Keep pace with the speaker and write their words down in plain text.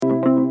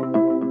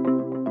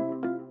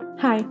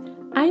Hi,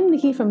 I'm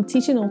Nikki from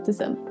Teaching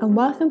Autism, and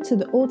welcome to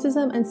the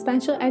Autism and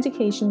Special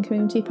Education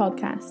Community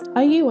Podcast.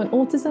 Are you an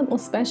autism or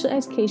special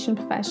education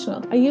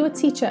professional? Are you a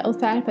teacher or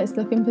therapist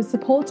looking for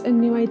support and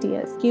new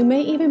ideas? You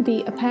may even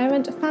be a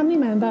parent, family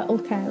member, or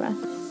carer.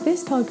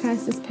 This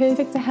podcast is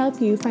perfect to help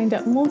you find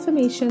out more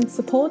information,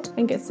 support,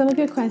 and get some of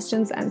your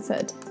questions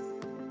answered.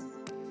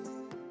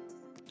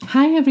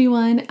 Hi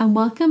everyone, and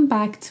welcome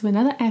back to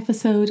another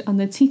episode on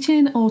the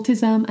Teaching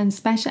Autism and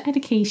Special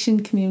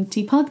Education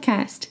Community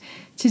Podcast.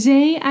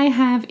 Today I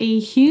have a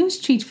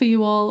huge treat for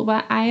you all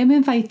where I am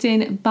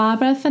inviting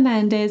Barbara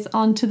Fernandez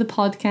onto the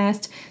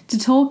podcast to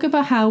talk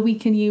about how we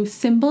can use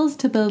symbols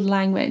to build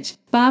language.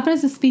 Barbara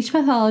is a speech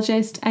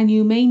pathologist and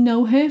you may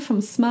know her from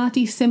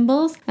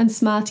SmartySymbols and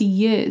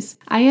SmartyEars.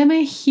 I am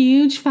a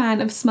huge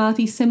fan of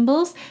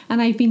SmartySymbols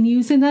and I've been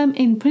using them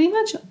in pretty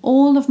much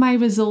all of my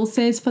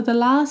resources for the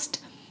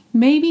last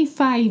maybe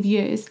 5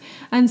 years.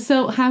 And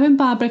so having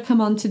Barbara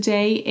come on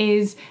today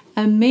is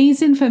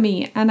amazing for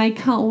me and I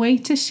can't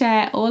wait to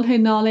share all her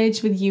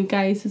knowledge with you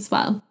guys as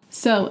well.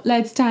 So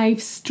let's dive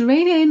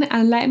straight in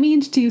and let me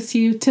introduce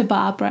you to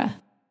Barbara.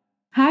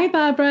 Hi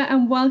Barbara,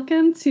 and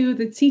welcome to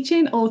the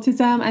Teaching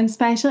Autism and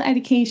Special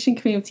Education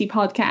Community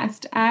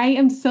Podcast. I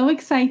am so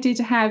excited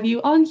to have you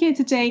on here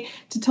today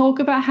to talk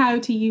about how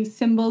to use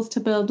symbols to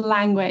build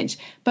language.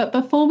 But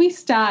before we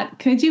start,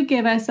 could you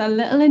give us a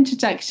little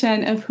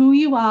introduction of who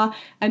you are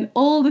and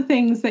all the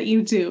things that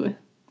you do?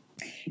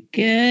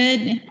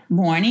 Good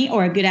morning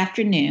or good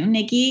afternoon,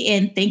 Nikki,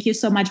 and thank you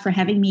so much for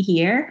having me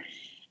here.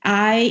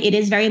 It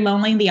is very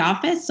lonely in the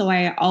office, so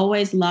I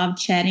always love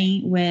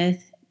chatting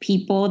with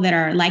people that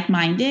are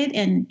like-minded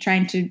and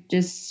trying to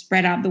just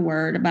spread out the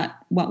word about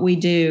what we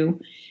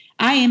do.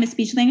 I am a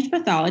speech language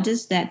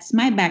pathologist. That's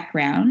my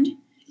background.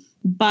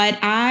 But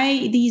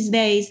I, these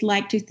days,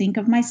 like to think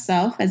of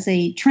myself as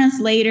a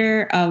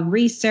translator of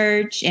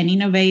research and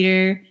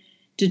innovator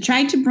to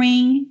try to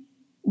bring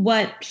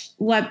what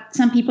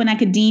some people in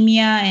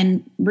academia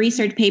and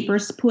research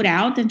papers put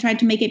out and try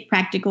to make it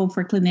practical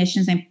for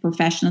clinicians and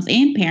professionals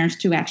and parents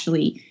to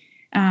actually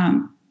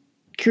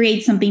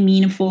create something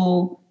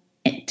meaningful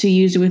to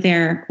use with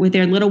their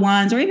little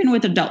ones or even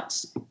with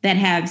adults that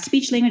have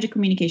speech language and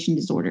communication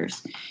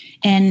disorders.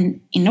 And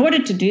in order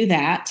to do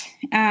that,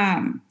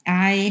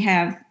 I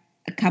have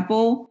a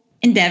couple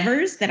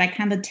endeavors that I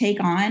kind of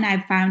take on.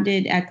 I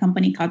founded a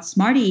company called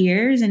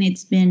SmartyEars, and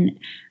it's been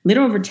a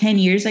little over 10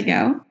 years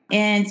ago.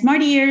 And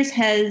SmartyEars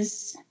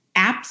has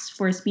apps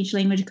for speech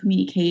language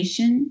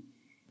communication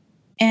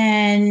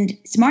and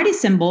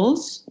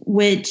SmartySymbols,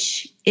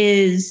 which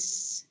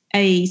is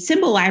a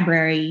symbol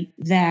library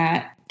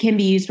that can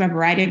be used for a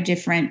variety of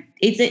different,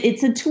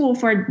 it's a tool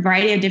for a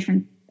variety of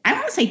different, I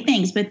want to say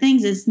things, but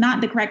things is not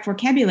the correct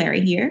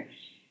vocabulary here,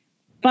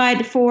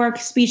 but for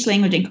speech,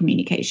 language, and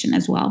communication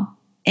as well.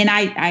 And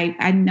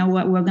I know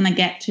what we're going to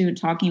get to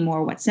talking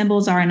more what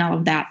symbols are and all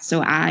of that.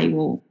 So I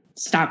will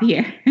stop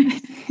here.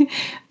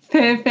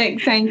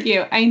 Perfect. Thank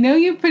you. I know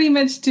you pretty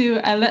much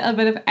do a little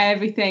bit of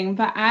everything,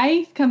 but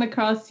I've come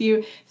across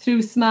you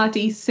through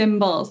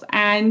SmartySymbols,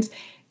 and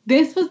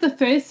this was the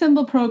first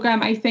symbol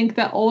program I think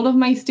that all of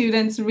my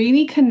students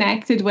really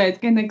connected with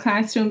in the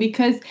classroom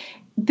because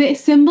the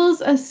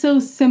symbols are so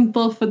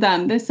simple for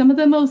them. They're some of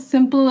the most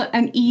simple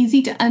and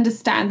easy to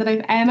understand that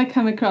I've ever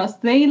come across.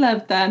 They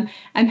love them.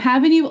 And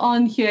having you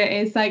on here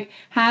is like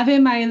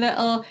having my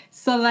little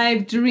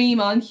celeb dream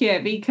on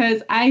here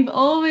because I've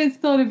always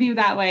thought of you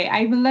that way.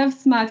 I love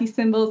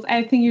SmartySymbols,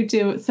 everything you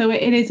do. So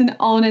it is an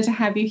honor to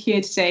have you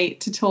here today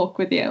to talk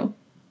with you.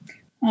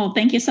 Well,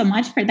 thank you so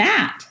much for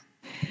that.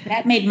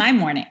 That made my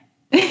morning.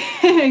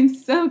 I'm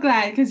so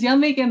glad because you're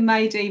making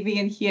my day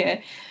being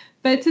here.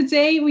 But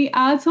today we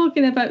are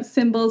talking about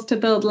symbols to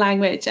build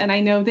language. And I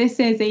know this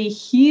is a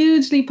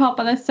hugely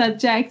popular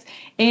subject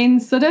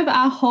in sort of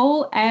our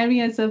whole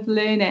areas of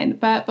learning.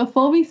 But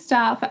before we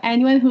start, for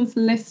anyone who's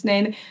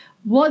listening,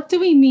 what do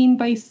we mean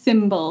by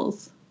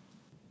symbols?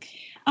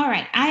 All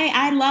right.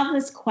 I love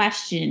this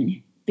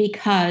question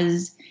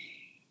because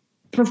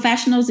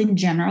professionals in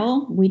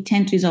general, we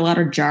tend to use a lot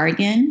of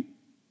jargon.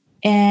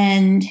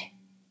 And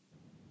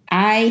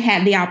I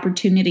had the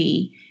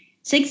opportunity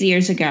 6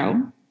 years ago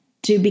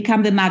to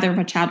become the mother of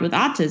a child with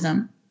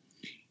autism.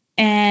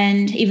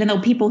 And even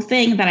though people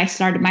think that I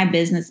started my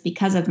business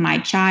because of my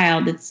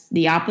child, it's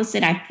the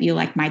opposite. I feel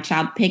like my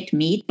child picked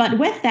me. But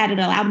with that, it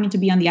allowed me to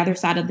be on the other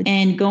side of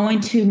and going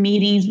to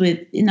meetings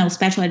with,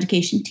 special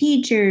education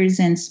teachers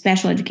and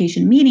special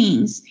education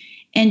meetings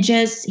and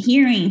just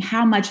hearing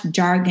how much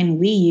jargon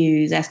we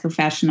use as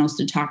professionals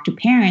to talk to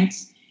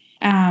parents.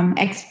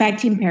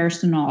 Expecting parents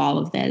to know all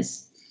of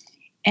this.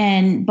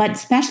 But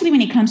especially when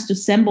it comes to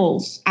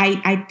symbols,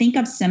 I think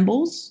of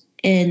symbols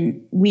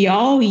and we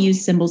all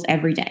use symbols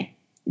every day.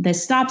 The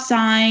stop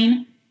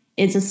sign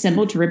is a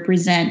symbol to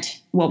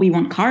represent what we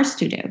want cars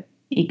to do.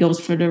 It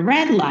goes for the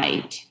red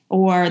light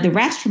or the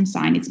restroom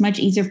sign. It's much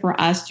easier for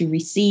us to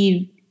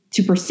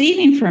perceive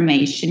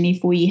information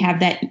if we have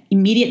that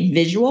immediate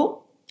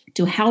visual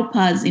to help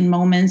us in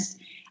moments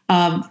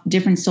of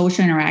different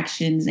social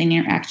interactions and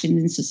interactions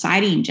in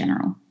society in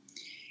general.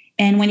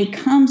 And when it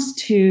comes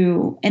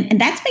to,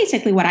 and that's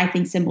basically what I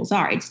think symbols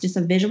are. It's just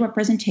a visual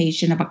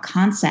representation of a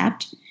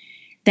concept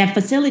that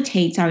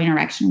facilitates our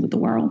interaction with the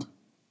world.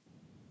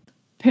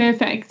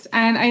 Perfect.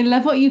 And I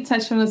love what you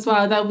touched on as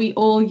well, that we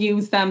all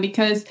use them,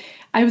 because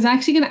I was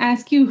actually going to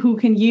ask you who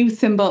can use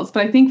symbols,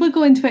 but I think we'll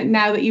go into it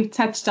now that you've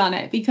touched on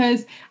it,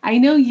 because I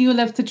know you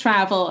love to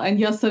travel and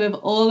you're sort of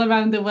all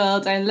around the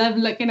world. I love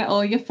looking at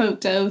all your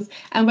photos.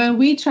 And when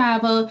we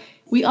travel,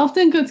 we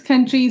often go to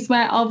countries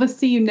where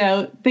obviously, you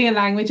know, their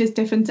language is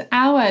different to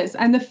ours.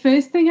 And the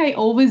first thing I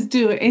always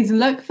do is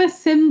look for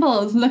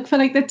symbols, look for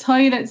like the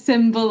toilet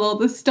symbol or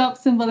the stop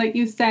symbol, like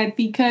you said,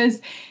 because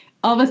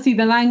obviously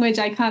the language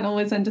I can't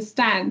always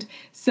understand.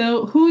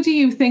 So who do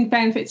you think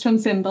benefits from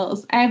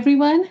symbols?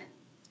 Everyone?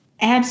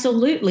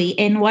 Absolutely.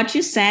 And what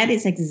you said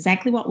is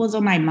exactly what was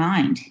on my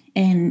mind.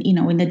 And, you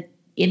know,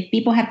 if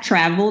people have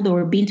traveled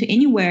or been to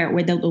anywhere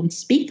where they don't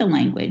speak the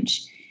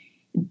language,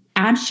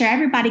 I'm sure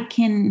everybody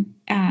can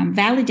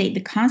validate the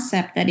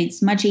concept that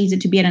it's much easier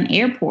to be at an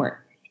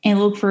airport and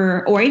look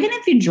for, or even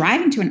if you're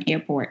driving to an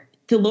airport,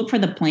 to look for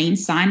the plain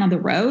sign on the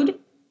road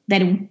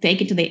that will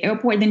take you to the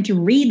airport than to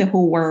read the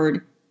whole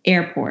word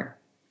airport.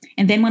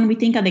 And then when we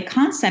think of the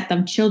concept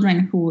of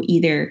children who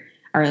either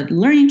are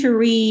learning to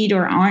read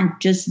or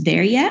aren't just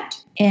there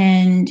yet,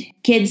 and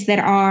kids that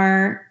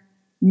are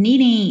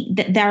needing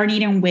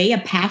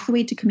a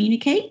pathway to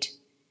communicate,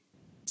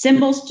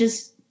 symbols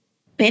just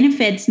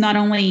benefits not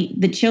only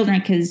the children,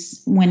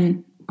 because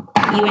when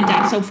you and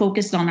I are so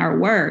focused on our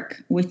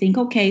work, we think,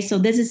 okay, so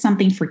this is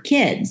something for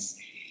kids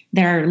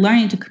that are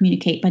learning to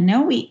communicate. But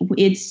no,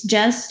 it's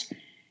just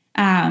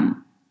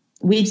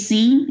we've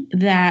seen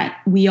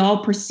that we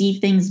all perceive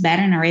things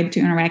better and are able to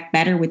interact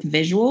better with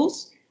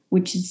visuals,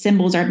 which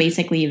symbols are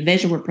basically a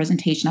visual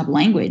representation of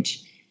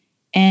language.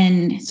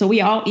 And so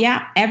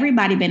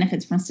everybody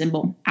benefits from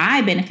symbol.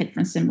 I benefit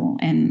from symbol,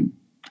 and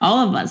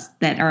all of us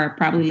that are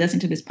probably listening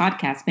to this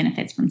podcast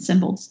benefits from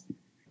symbols.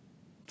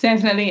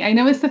 Definitely. I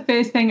know it's the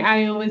first thing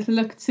I always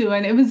look to,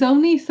 and it was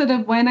only sort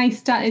of when I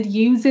started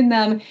using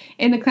them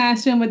in the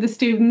classroom with the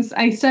students,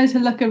 I started to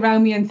look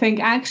around me and think,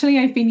 actually,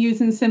 I've been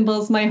using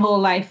symbols my whole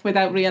life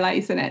without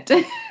realizing it.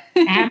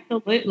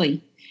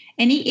 Absolutely.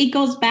 And it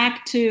goes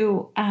back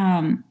to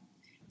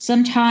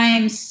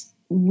sometimes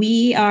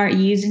we are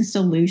using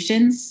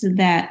solutions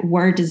that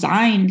were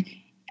designed.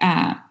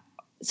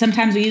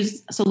 Sometimes we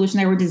use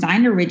solutions that were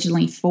designed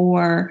originally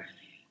for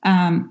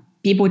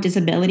people with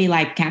disability,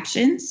 like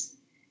captions.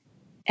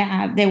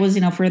 There was,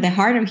 for the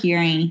hard of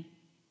hearing,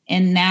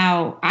 and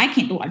now I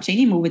can't watch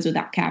any movies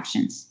without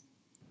captions.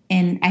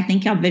 And I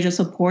think our visual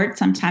support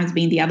sometimes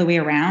being the other way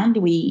around,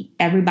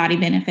 everybody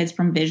benefits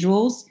from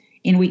visuals,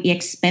 and we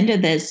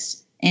expanded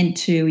this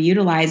into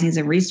utilizing as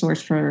a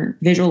resource for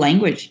visual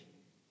language.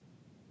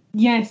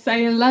 Yes,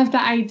 I love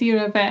that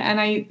idea of it. And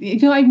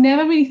I've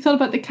never really thought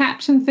about the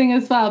caption thing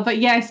as well. But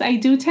yes, I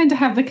do tend to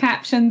have the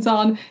captions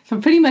on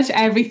for pretty much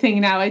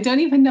everything now. I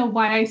don't even know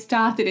why I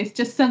started. It's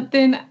just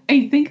something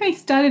I think I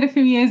started a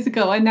few years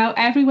ago. And now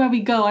everywhere we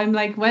go, I'm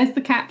like, where's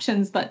the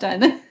captions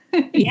button?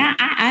 Yeah,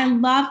 I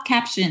love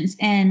captions.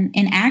 And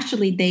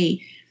actually,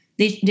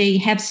 they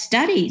have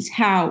studies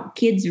how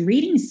kids'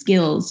 reading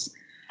skills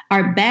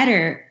are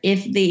better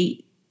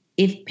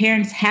if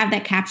parents have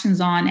that captions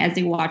on as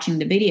they're watching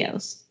the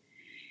videos.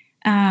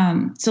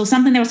 So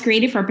something that was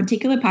created for a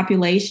particular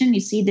population, you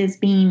see this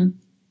being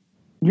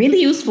really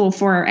useful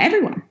for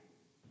everyone.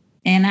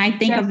 And I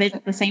think of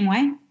it the same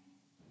way.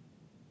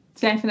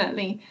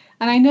 Definitely.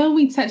 And I know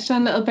we touched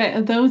on a little bit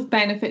of those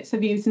benefits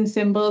of using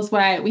symbols,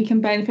 where we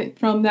can benefit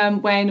from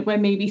them when we're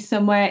maybe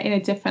somewhere in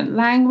a different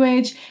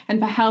language, and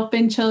for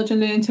helping children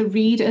learn to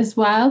read as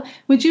well.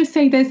 Would you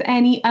say there's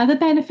any other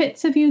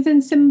benefits of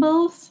using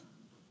symbols?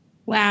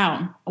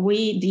 Wow. Do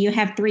you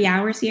have 3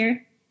 hours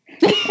here?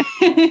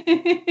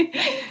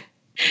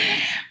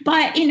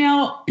 But,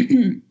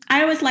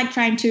 I always like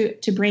trying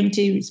to bring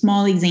to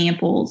small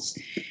examples.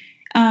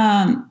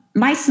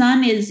 My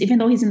son is, even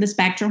though he's in the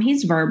spectrum,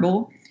 he's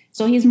verbal.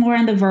 So he's more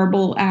on the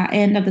verbal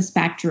end of the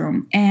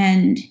spectrum.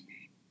 And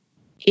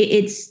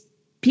it's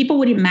people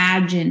would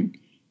imagine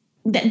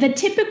the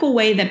typical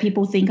way that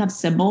people think of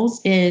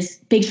symbols is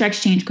picture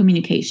exchange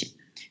communication.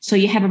 So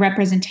you have a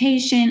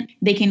representation,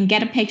 they can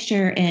get a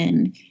picture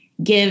and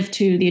give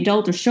to the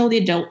adult or show the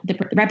adult the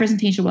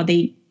representation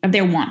of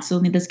their wants. So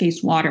in this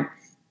case, water.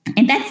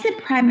 And that's the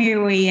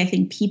primary way I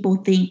think people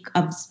think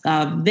of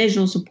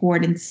visual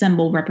support and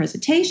symbol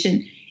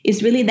representation,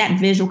 is really that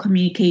visual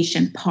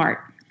communication part.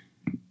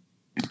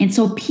 And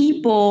so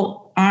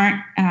people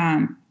aren't,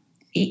 when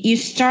you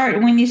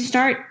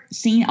start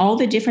seeing all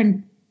the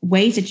different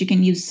ways that you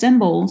can use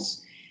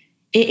symbols,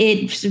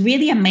 it's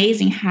really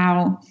amazing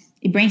how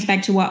it brings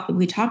back to what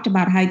we talked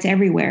about, how it's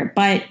everywhere.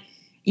 But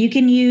you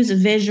can use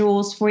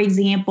visuals, for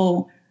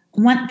example.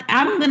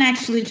 I'm going to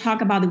actually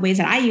talk about the ways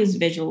that I use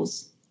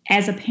visuals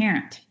as a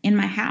parent in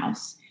my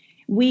house.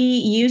 We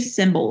use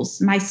symbols.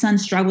 My son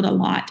struggled a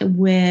lot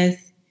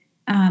with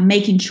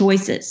making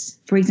choices,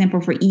 for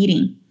example, for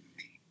eating.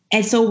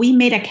 And so we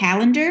made a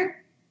calendar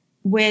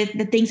with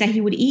the things that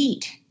he would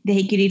eat, that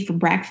he could eat for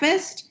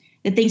breakfast,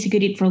 the things he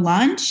could eat for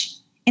lunch,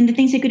 and the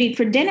things he could eat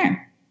for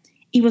dinner.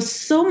 It was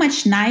so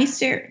much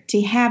nicer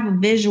to have a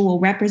visual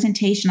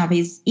representation of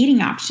his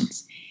eating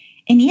options.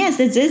 And yes,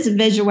 this is a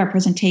visual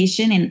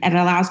representation, and it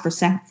allows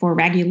for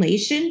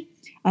regulation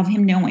of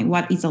him knowing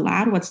what is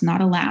allowed, what's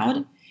not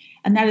allowed.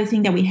 Another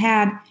thing that we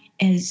had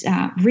is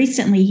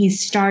recently he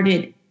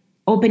started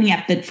opening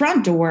up the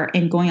front door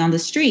and going on the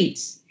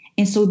streets.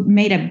 And so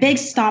made a big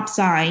stop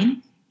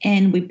sign,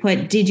 and we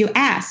put, "Did you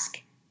ask?"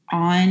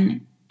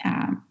 on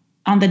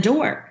the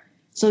door.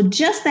 So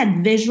just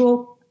that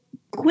visual,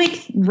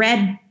 quick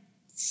red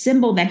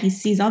symbol that he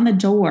sees on the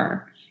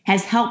door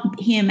has helped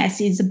him, as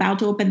he's about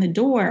to open the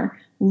door,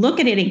 look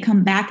at it and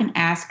come back and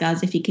ask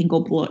us if he can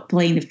go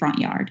play in the front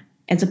yard,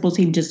 as opposed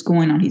to him just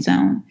going on his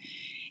own.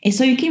 And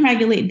so you can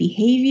regulate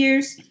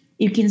behaviors,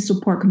 you can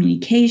support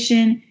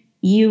communication,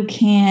 you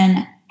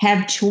can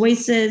have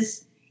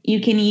choices, you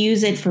can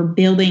use it for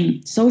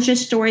building social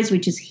stories,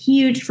 which is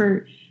huge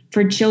for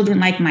children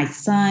like my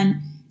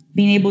son,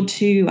 being able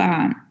to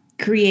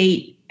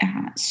create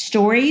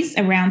stories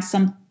around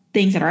some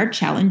things that are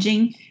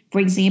challenging. For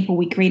example,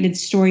 we created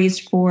stories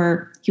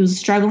he was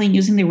struggling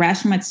using the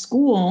restroom at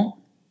school,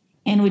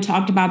 and we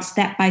talked about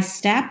step by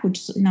step, which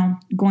is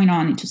going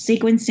on into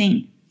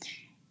sequencing.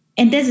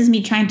 And this is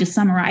me trying to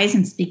summarize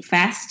and speak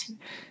fast.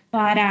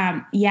 But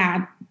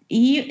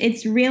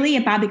it's really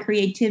about the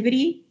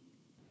creativity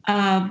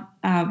of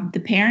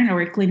the parent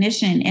or a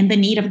clinician and the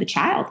need of the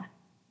child.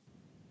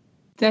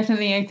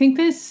 Definitely. I think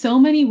there's so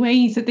many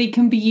ways that they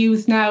can be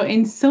used now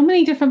in so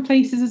many different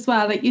places as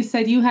well. Like you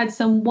said, you had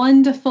some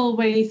wonderful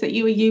ways that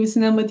you were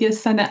using them with your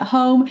son at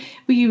home.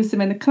 We use them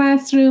in the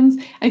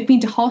classrooms. I've been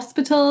to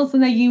hospitals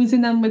and they're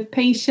using them with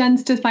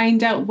patients to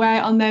find out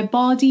where on their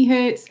body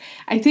hurts.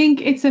 I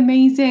think it's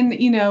amazing,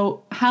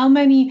 how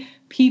many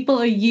people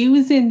are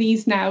using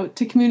these now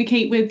to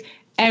communicate with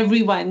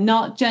everyone,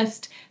 not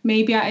just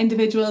maybe our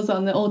individuals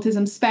on the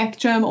autism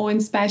spectrum or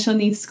in special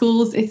needs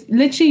schools. It's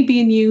literally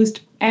being used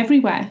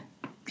everywhere.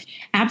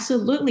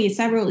 Absolutely.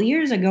 Several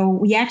years ago,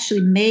 we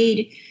actually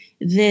made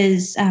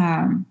this,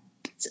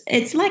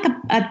 it's like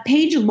a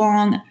page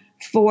long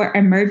for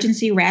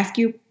emergency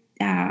rescue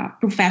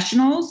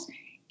professionals.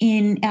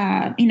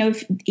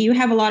 If you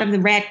have a lot of the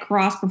Red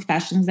Cross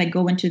professionals that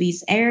go into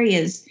these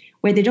areas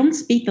where they don't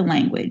speak the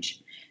language.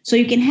 So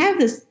you can have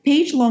this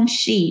page long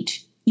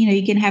sheet.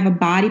 You can have a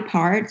body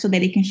part so that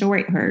they can show where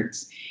it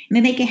hurts. And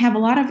then they can have a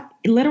lot of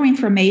little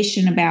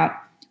information about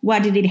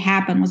what did it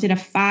happen? Was it a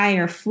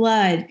fire,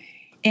 flood?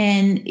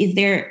 And is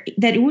there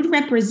that it would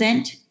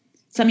represent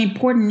some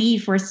important need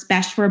for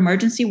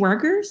emergency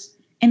workers?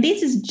 And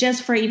this is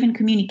just for even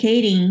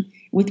communicating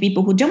with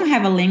people who don't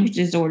have a language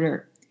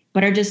disorder,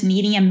 but are just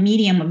needing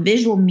a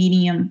visual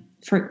medium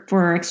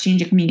for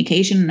exchange of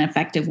communication in an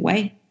effective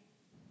way.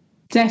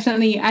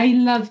 Definitely. I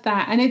love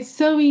that. And it's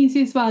so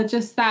easy as well,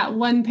 just that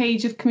one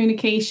page of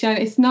communication.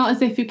 It's not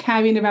as if you're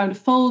carrying around a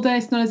folder.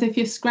 It's not as if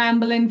you're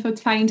scrambling to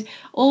find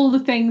all the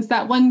things.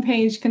 That one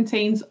page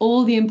contains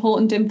all the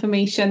important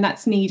information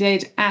that's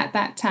needed at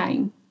that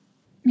time.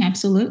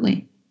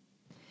 Absolutely.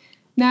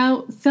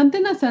 Now,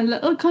 something that's a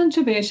little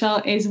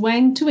controversial is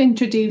when to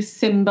introduce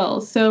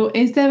symbols. So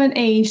is there an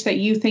age that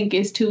you think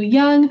is too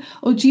young,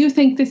 or do you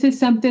think this is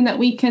something that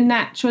we can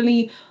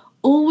naturally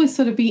always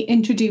sort of be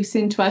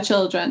introducing to our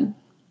children?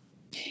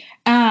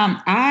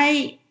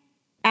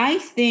 I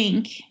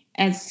think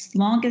as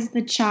long as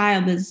the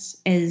child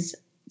is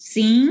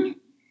seeing,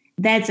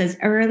 that's as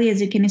early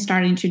as you can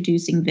start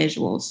introducing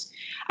visuals.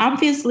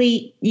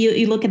 Obviously,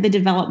 you look at the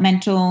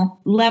developmental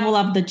level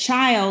of the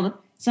child.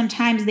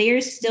 Sometimes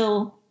they're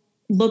still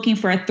looking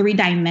for a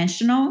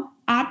 3-dimensional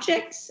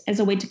objects as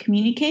a way to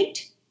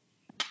communicate.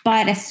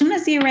 But as soon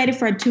as they're ready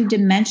for a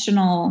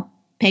 2-dimensional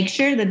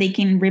picture that they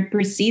can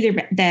perceive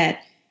that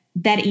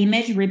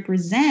image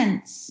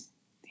represents.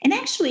 And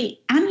actually,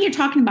 I'm here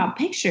talking about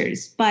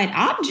pictures, but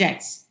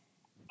objects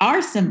are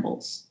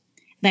symbols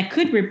that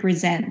could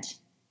represent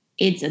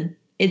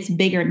its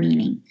bigger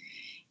meaning.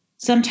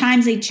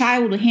 Sometimes a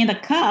child will hand a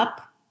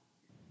cup,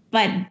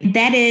 but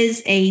that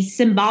is a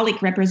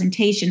symbolic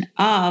representation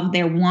of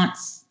their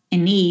wants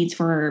and needs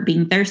for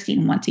being thirsty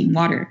and wanting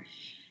water.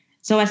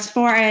 So as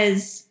far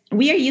as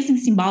we are using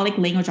symbolic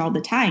language all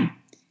the time,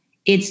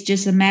 it's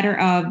just a matter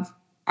of,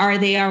 are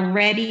they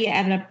already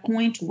at a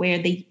point where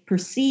they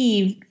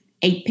perceive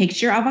a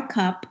picture of a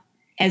cup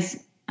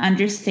as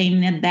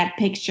understanding that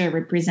picture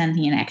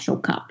representing an actual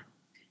cup?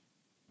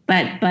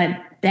 But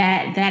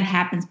that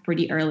happens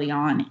pretty early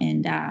on,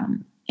 and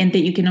that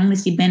you can only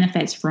see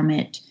benefits from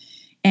it.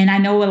 And I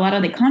know a lot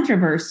of the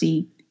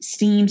controversy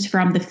stems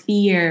from the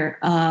fear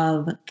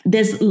of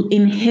this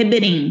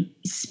inhibiting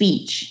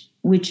speech,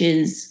 which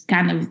is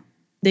kind of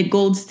the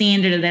gold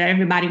standard that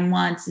everybody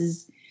wants,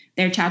 is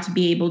their child to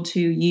be able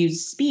to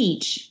use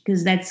speech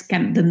because that's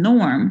kind of the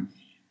norm.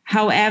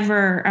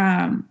 However,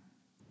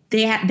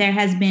 there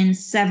has been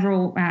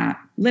several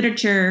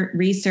literature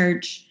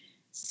research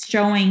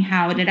showing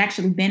how it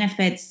actually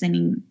benefits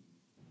and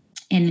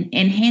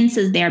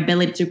enhances their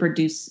ability to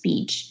produce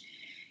speech.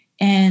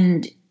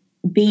 And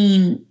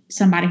being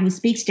somebody who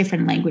speaks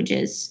different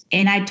languages,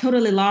 and I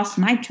totally lost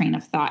my train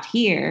of thought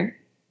here,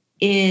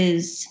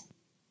 is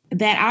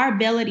that our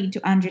ability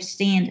to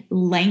understand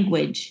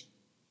language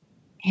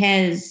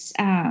has,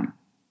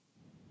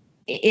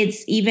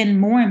 it's even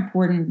more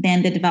important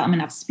than the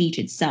development of speech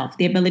itself,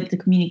 the ability to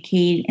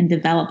communicate and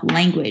develop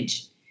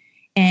language.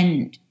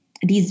 And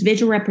these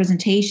visual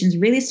representations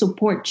really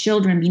support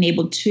children being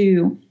able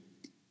to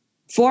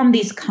form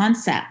these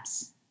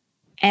concepts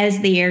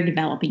as they are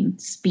developing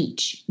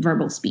speech,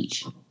 verbal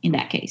speech in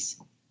that case.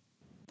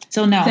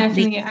 So no,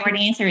 Definitely. the short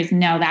answer is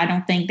no, I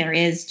don't think there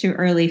is too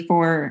early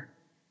for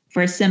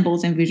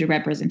symbols and visual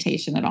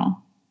representation at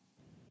all.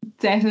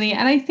 Definitely.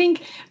 And I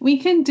think we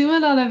can do a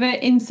lot of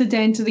it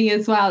incidentally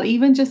as well.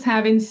 Even just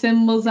having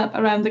symbols up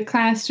around the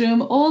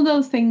classroom, all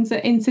those things are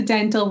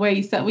incidental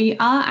ways that we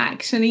are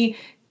actually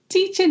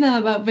teaching them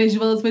about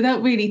visuals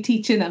without really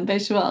teaching them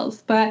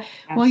visuals. But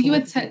Absolutely. what you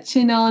were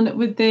touching on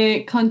with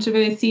the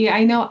controversy,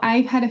 I know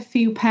I've had a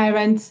few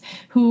parents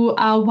who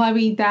are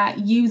worried that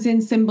using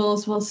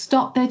symbols will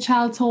stop their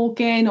child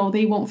talking or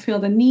they won't feel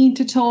the need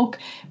to talk.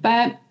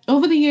 But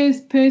over the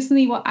years,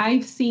 personally, what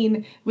I've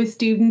seen with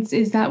students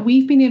is that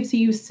we've been able to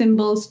use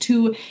symbols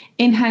to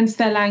enhance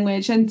their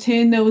language and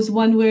turn those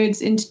one words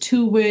into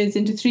two words,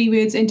 into three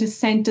words, into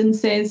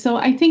sentences. So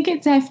I think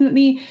it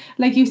definitely,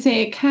 like you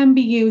say, it can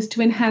be used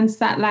to enhance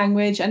that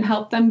language and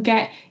help them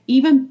get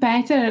even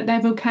better at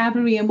their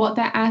vocabulary and what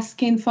they're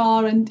asking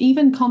for, and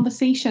even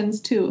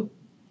conversations too.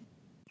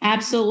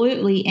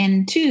 Absolutely.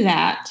 And to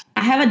that,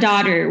 I have a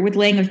daughter with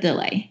language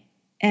delay,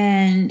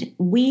 and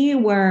we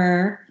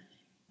were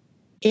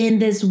in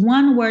this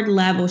one word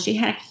level. She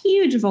had a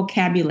huge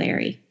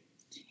vocabulary.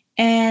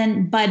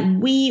 But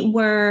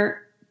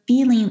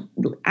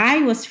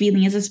I was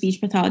feeling as a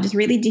speech pathologist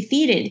really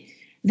defeated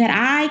that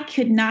I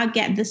could not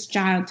get this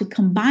child to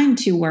combine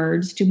two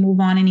words to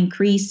move on and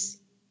increase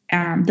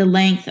the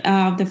length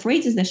of the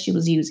phrases that she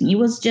was using. It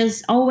was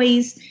just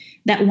always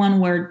that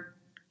one word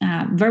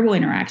verbal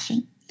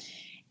interaction.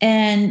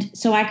 And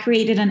so I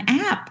created an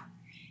app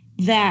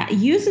that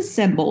uses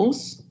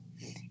symbols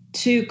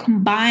to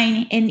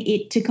combine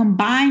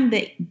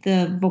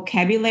the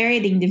vocabulary,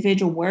 the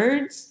individual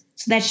words,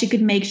 so that she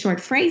could make short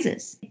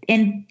phrases.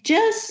 And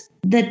just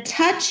the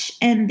touch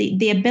and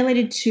the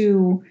ability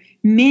to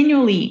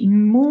manually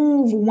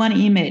move one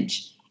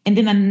image and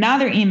then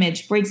another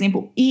image, for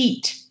example,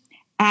 eat,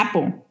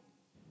 apple,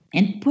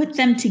 and put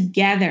them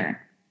together.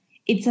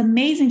 It's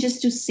amazing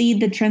just to see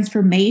the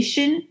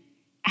transformation,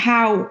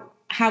 how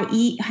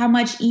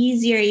much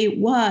easier it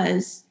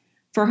was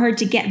for her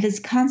to get this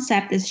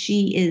concept as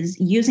she is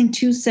using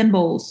two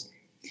symbols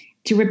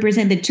to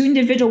represent the two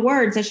individual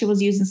words that she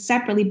was using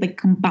separately, but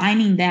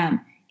combining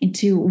them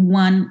into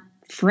one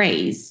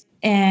phrase.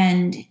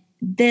 And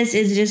this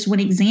is just one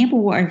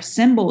example where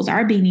symbols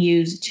are being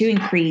used to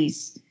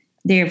increase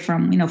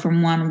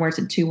from one word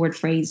to two word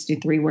phrase to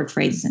three word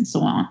phrases and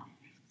so on.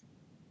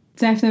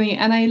 Definitely.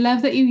 And I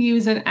love that you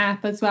use an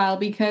app as well,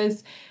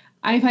 because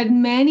I've had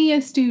many a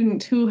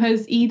student who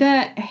has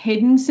either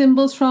hidden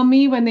symbols from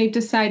me when they've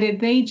decided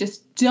they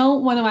just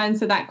don't want to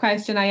answer that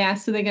question I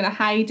asked, so they're going to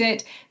hide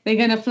it. They're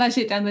going to flush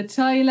it down the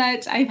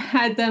toilet. I've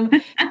had them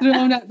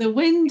thrown out the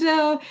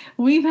window.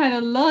 We've had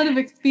a lot of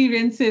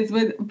experiences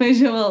with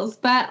visuals,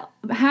 but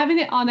having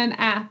it on an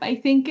app, I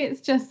think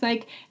it's just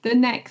like the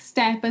next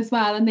step as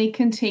well. And they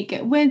can take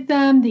it with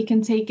them. They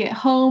can take it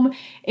home.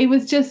 It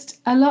was just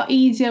a lot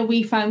easier,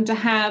 we found, to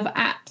have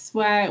apps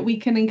where we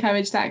can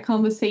encourage that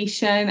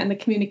conversation and the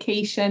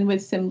communication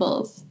with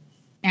symbols.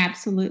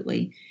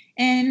 Absolutely.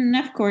 And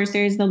of course,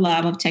 there's the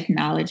love of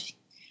technology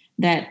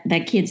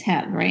that kids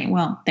have, right?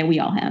 Well, that we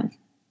all have.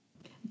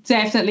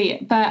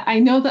 Definitely. But I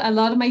know that a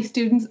lot of my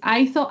students,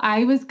 I thought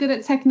I was good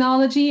at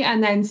technology.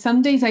 And then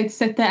some days I'd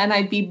sit there and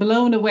I'd be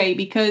blown away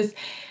because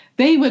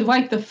they would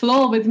wipe the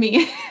floor with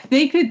me.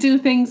 They could do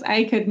things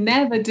I could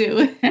never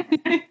do.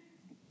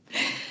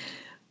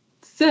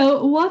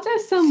 So what are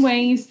some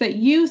ways that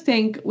you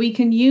think we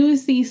can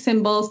use these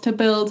symbols to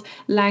build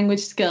language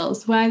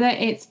skills, whether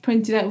it's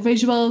printed out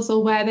visuals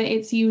or whether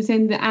it's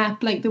using the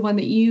app like the one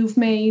that you've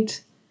made?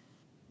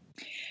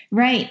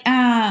 Right.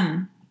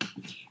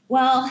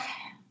 Well,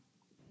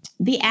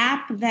 the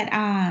app that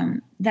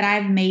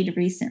I've made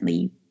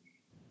recently,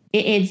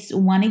 it's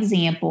one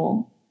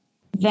example.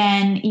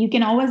 Then you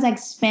can always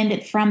expand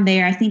it from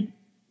there. I think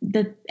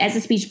as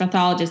a speech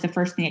pathologist, the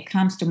first thing that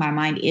comes to my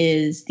mind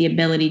is the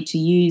ability to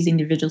use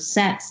individual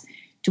sets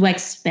to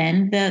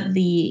expand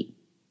the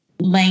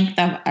length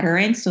of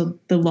utterance, so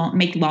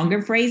make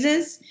longer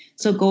phrases.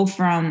 So go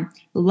from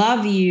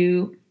love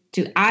you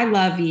to I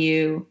love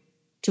you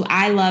to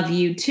I love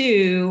you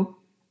too,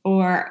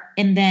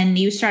 and then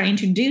you start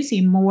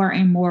introducing more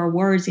and more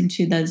words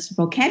into this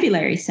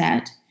vocabulary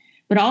set,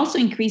 but also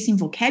increasing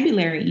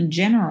vocabulary in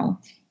general.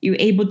 You're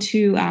able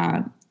to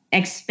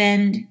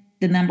expand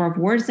the number of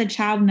words the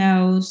child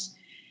knows.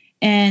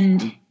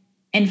 And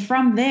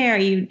from there,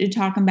 you're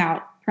talking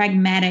about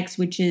pragmatics,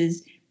 which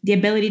is the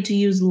ability to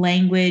use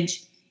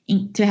language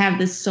to have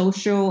this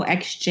social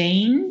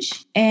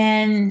exchange.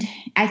 And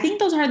I think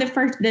those are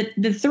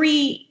the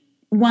three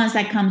ones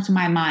that come to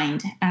my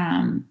mind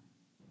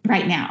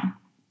right now.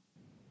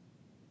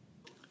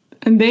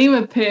 And they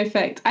were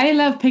perfect. I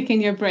love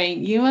picking your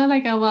brain. You are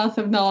like a wealth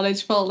of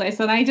knowledge for this.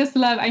 And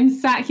I'm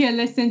sat here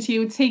listening to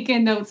you,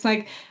 taking notes.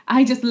 Like,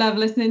 I just love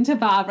listening to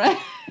Barbara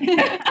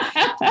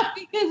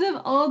because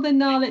of all the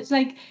knowledge.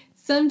 Like,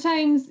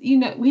 sometimes,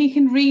 we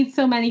can read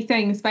so many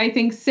things, but I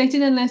think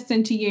sitting and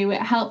listening to you,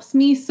 it helps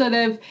me sort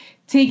of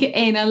take it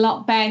in a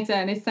lot better.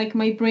 And it's like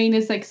my brain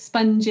is like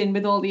sponging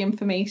with all the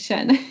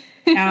information.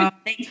 Oh,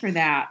 thanks for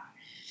that.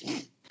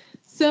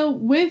 So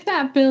with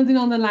that, building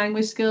on the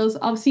language skills,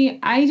 obviously,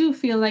 I do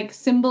feel like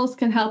symbols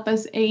can help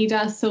us aid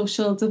our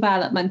social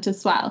development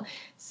as well.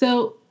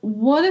 So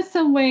what are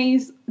some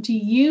ways do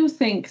you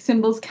think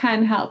symbols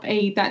can help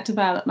aid that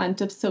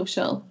development of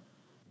social?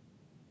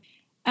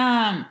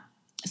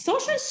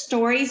 Social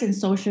stories and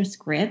social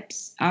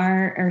scripts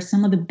are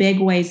some of the big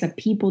ways that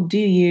people do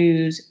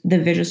use the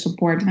visual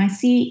support. And I've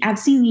seen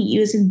it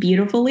used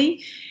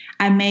beautifully.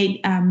 I made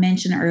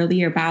mention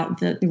earlier about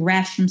the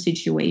restroom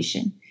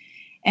situation.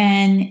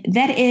 And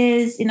that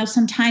is,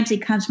 sometimes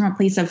it comes from a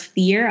place of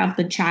fear of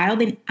the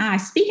child.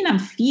 And speaking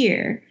of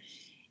fear,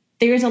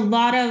 there's a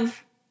lot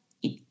of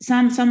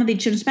some of the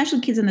children, especially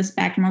kids on the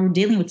spectrum, are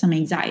dealing with some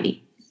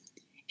anxiety.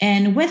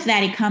 And with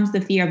that, it comes the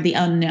fear of the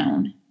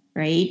unknown,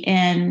 right?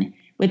 And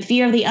with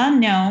fear of the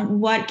unknown,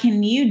 what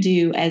can you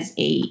do as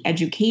a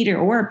educator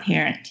or a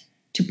parent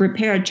to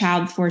prepare a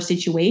child for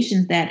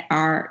situations that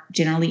are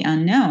generally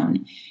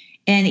unknown?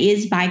 And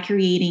is by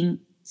creating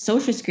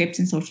social scripts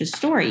and social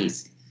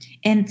stories.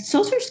 And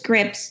social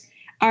scripts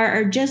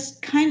are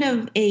just kind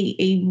of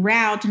a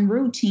route and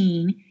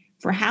routine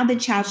for how the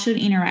child should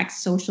interact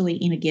socially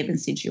in a given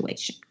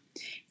situation.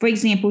 For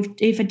example,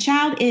 if a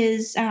child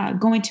is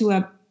going to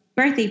a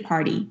birthday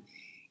party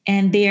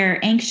and they're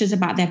anxious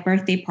about that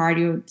birthday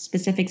party or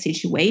specific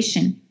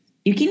situation,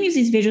 you can use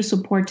these visual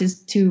supports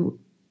to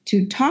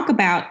talk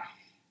about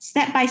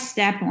step by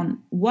step on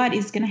what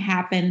is going to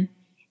happen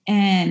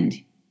and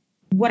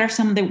what are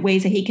some of the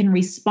ways that he can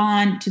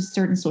respond to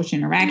certain social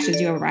interactions.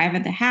 You arrive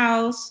at the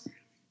house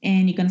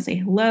and you're going to say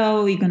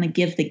hello, you're going to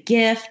give the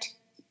gift,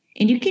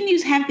 and you can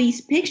have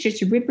these pictures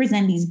to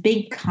represent these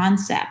big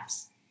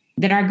concepts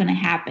that are going to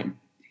happen.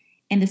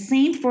 And the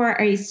same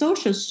for a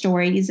social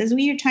story is as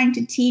we are trying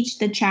to teach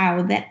the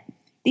child that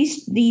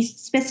these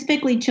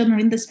specifically children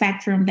in the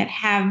spectrum that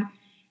have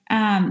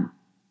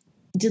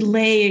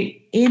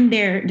delay in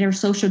their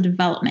social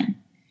development,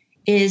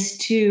 is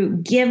to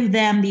give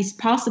them these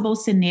possible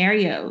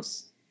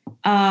scenarios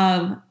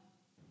of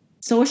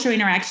social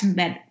interactions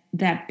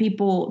that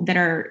people that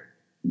are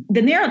the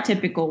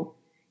neurotypical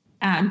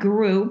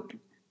group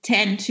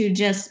tend to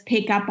just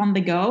pick up on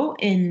the go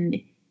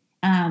and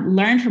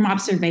learn from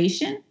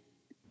observation.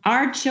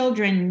 Our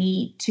children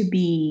need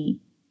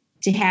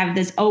to have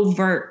this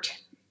overt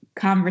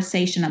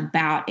conversation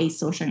about a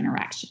social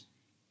interaction.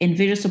 And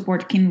visual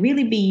support can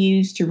really be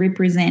used to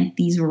represent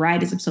these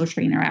varieties of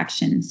social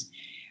interactions.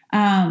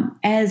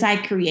 As I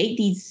create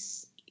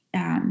these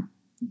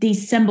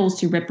symbols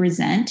to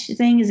represent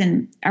things,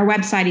 and our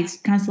website is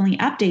constantly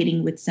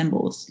updating with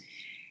symbols.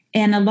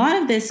 And a lot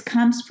of this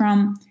comes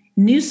from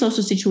new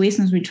social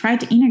situations we try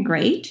to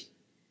integrate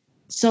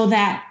so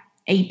that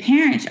a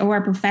parent or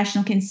a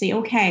professional can say,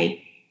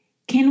 okay,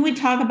 can we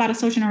talk about a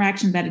social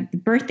interaction that at the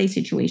birthday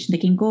situation, they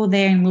can go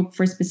there and look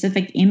for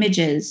specific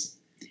images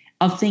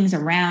of things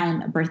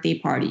around a birthday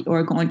party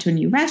or going to a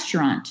new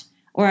restaurant,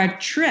 or a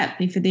trip,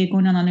 if they're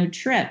going on a new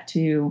trip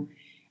to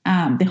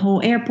the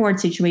whole airport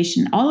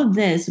situation. All of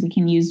this, we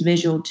can use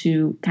visual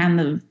to kind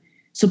of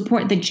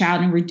support the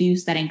child and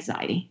reduce that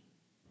anxiety.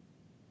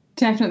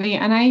 Definitely.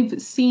 And I've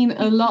seen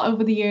a lot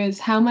over the years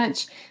how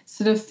much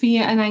sort of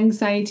fear and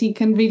anxiety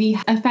can really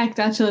affect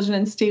our children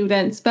and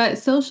students. But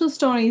social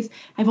stories,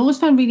 I've always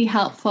found really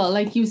helpful.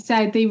 Like you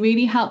said, they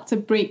really help to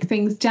break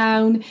things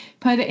down,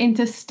 put it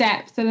into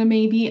steps that are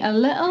maybe a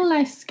little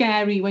less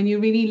scary when you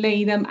really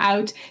lay them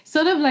out.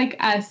 Sort of like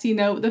us,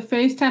 the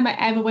first time I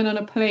ever went on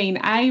a plane,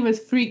 I was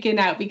freaking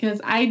out because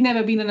I'd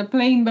never been on a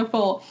plane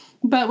before.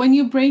 But when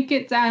you break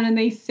it down and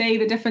they say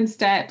the different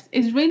steps,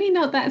 it's really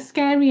not that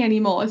scary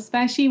anymore,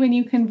 especially when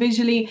you can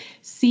visually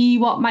see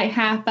what might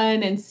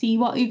happen and see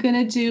what you're going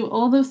to do.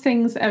 All those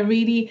things are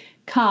really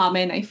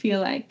calming, I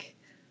feel like.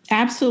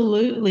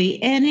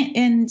 Absolutely.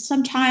 And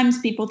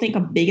sometimes people think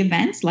of big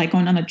events like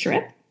going on a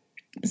trip.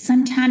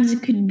 Sometimes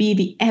it could be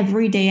the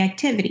everyday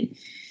activity.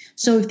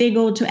 So if they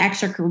go to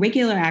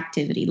extracurricular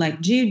activity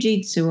like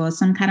jiu-jitsu or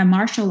some kind of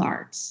martial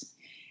arts,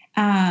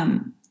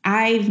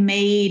 I've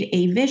made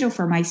a visual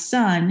for my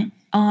son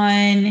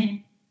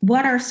on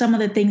what are some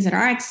of the things that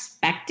are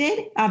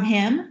expected of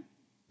him.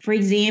 For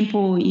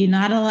example, you're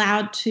not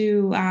allowed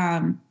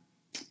to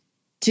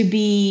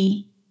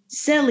be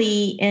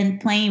silly and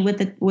playing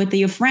with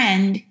your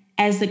friend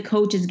as the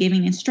coach is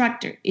giving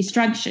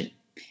instruction.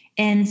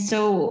 And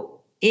so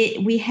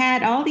we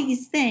had all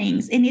these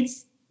things, and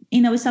it's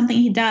something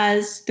he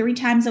does 3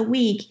 times a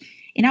week.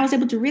 And I was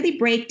able to really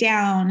break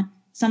down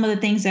some of the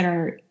things that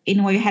are,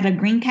 you had a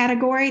green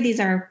category.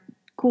 These are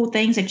cool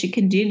things that you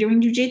can do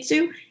during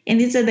jiu-jitsu. And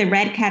these are the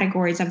red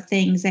categories of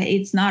things that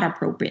it's not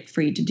appropriate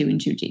for you to do in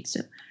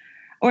jiu-jitsu.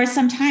 Or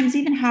sometimes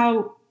even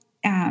how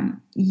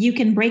you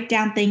can break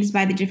down things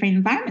by the different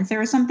environments.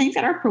 There are some things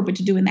that are appropriate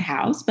to do in the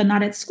house, but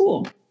not at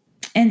school.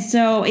 And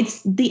so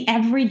it's the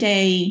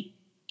everyday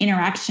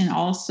interaction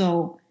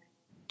also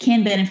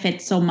can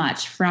benefit so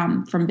much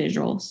from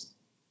visuals.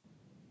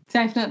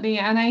 Definitely.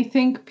 And I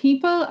think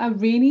people are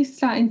really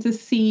starting to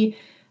see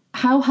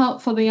how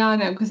helpful they are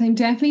now, because I'm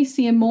definitely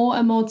seeing more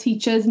and more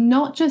teachers,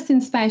 not just in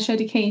special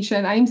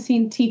education. I'm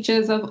seeing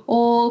teachers of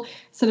all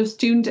sort of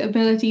student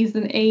abilities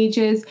and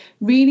ages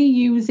really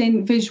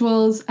using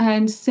visuals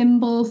and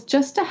symbols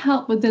just to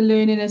help with the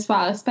learning as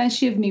well,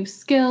 especially of new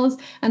skills.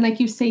 And like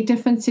you say,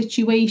 different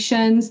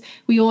situations.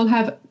 We all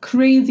have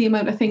crazy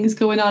amount of things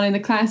going on in the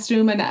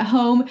classroom and at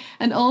home.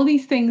 And all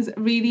these things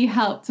really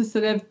help to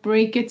sort of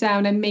break it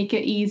down and make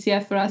it easier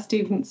for our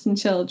students and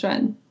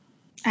children.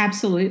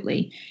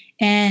 Absolutely.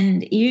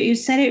 And you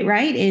said it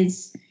right,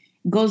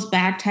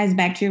 ties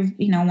back to,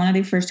 one of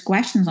the first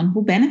questions on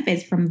who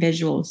benefits from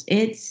visuals.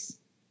 It's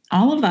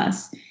all of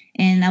us.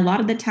 And a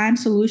lot of the time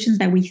solutions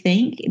that we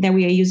think that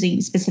we are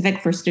using specific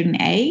for student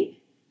A,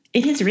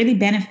 it is really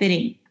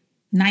benefiting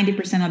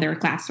 90% of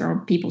their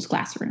people's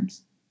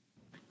classrooms.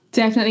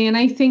 Definitely. And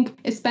I think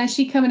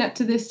especially coming up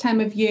to this time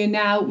of year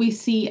now, we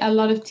see a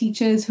lot of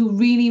teachers who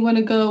really want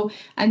to go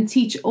and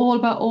teach all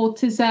about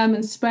autism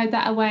and spread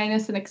that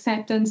awareness and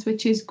acceptance,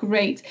 which is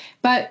great.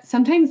 But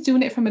sometimes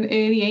doing it from an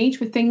early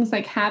age with things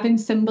like having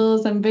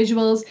symbols and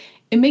visuals,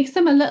 it makes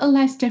them a little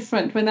less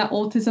different when that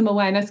autism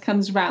awareness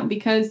comes around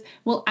because,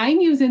 well, I'm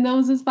using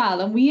those as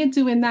well. And we are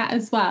doing that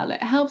as well.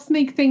 It helps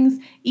make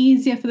things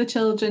easier for the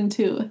children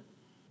too.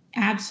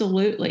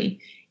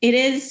 Absolutely. It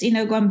is,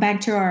 going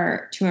back to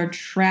our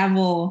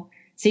travel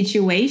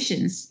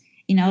situations,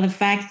 the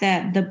fact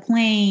that the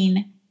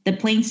plane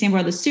symbol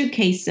or the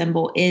suitcase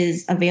symbol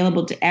is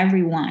available to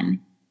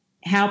everyone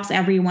helps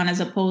everyone, as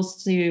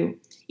opposed to,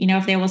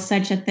 if there was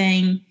such a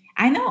thing.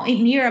 I know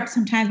in Europe,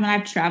 sometimes when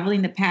I've traveled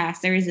in the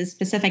past, there is a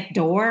specific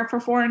door for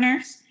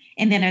foreigners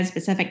and then a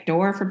specific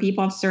door for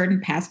people of certain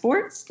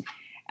passports.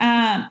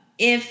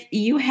 If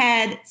you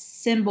had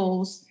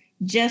symbols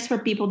just for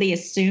people they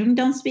assume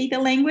don't speak the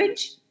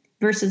language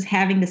versus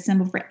having the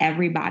symbol for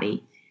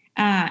everybody,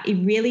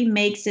 it really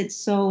makes it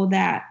so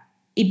that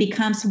it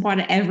becomes part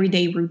of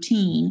everyday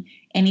routine,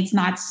 and it's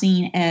not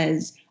seen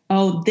as,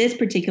 oh, this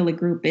particular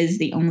group is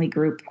the only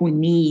group who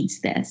needs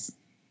this.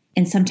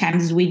 And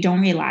sometimes we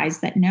don't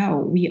realize that, no,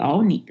 we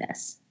all need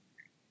this.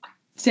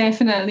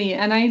 Definitely.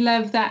 And I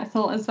love that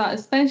thought as well,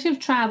 especially of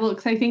travel,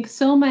 because I think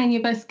so many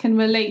of us can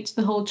relate to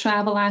the whole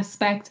travel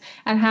aspect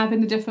and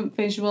having the different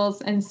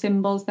visuals and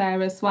symbols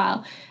there as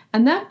well.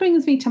 And that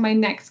brings me to my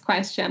next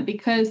question,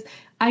 because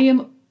I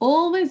am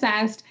always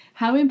asked,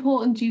 how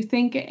important do you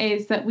think it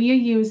is that we are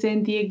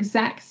using the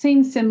exact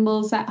same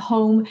symbols at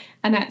home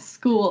and at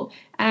school?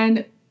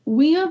 And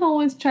we have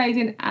always tried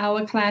in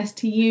our class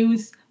to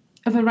use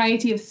a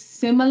variety of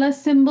similar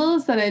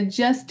symbols that are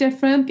just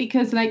different,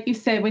 because like you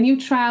said, when you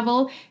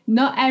travel,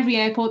 not every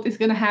airport is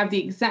going to have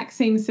the exact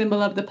same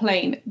symbol of the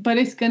plane, but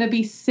it's going to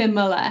be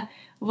similar.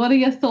 What are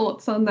your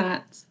thoughts on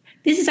that?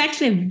 This is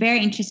actually a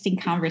very interesting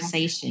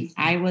conversation.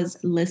 I was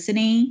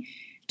listening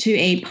to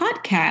a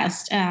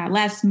podcast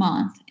last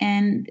month,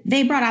 and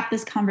they brought up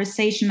this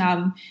conversation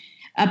of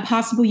a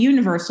possible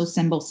universal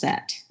symbol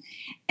set.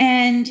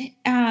 And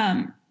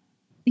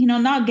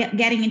not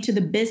getting into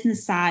the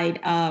business side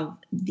of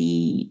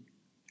the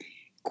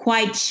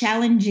quite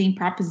challenging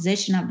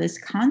proposition of this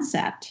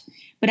concept,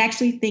 but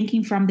actually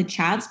thinking from the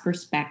child's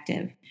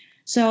perspective.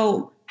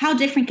 So how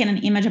different can an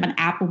image of an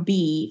apple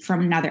be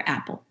from another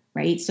apple,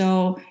 right?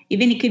 So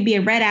even it could be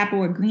a red apple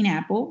or green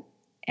apple,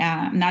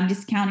 I'm not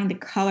discounting the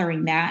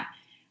coloring that.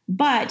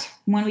 But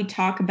when we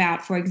talk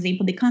about, for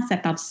example, the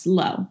concept of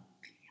slow,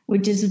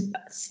 which is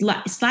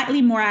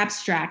slightly more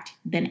abstract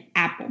than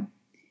apple.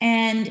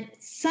 And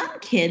some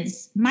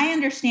kids might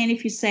understand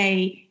if you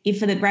say, if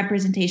the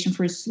representation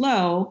for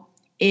slow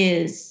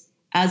is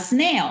a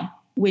snail,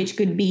 which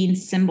could be in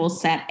symbol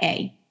set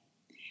A.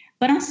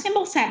 But on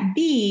symbol set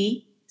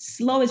B,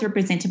 slow is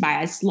represented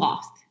by a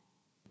sloth.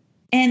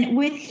 And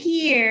with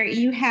here,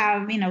 you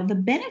have, the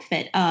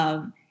benefit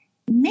of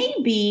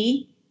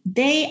maybe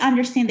they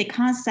understand the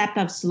concept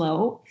of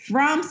slow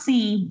from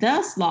seeing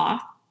the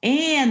sloth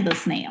and the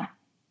snail.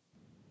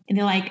 And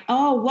they're like,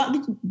 oh, what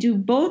do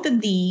both of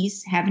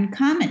these have in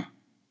common?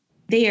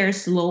 They are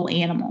slow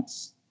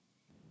animals.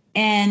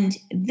 And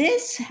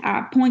this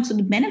points to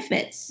the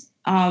benefits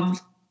of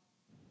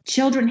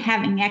children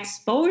having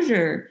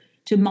exposure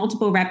to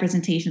multiple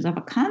representations of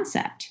a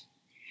concept.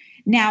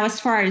 Now, as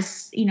far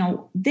as,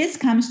 this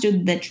comes to the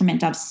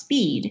detriment of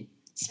speed,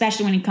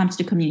 especially when it comes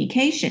to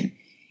communication.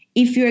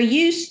 If you're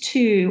used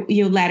to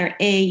your letter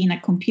A in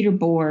a computer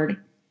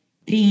board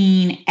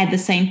being at the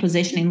same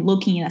position and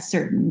looking in a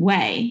certain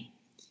way,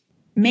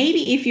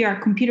 maybe if you're a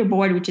computer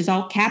board, which is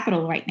all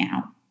capital right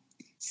now,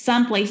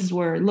 some places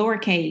were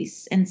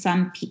lowercase, and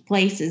some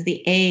places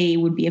the A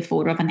would be a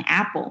photo of an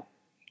apple.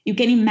 You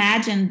can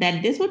imagine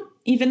that this would,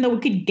 even though we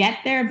could get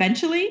there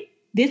eventually,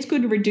 this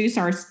could reduce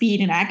our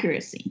speed and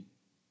accuracy.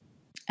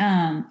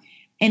 And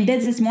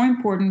this is more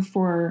important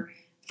for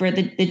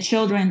the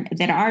children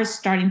that are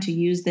starting to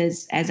use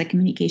this as a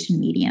communication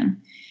medium.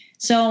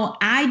 So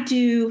I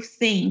do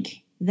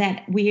think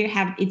that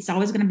it's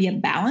always going to be a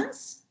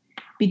balance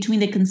between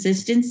the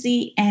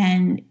consistency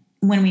and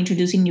when we're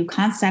introducing new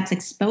concepts,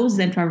 expose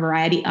them to a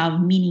variety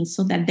of meanings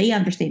so that they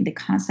understand the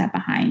concept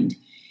behind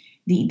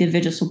the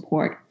visual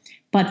support.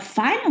 But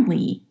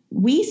finally,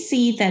 we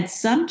see that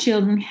some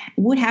children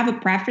would have a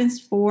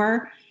preference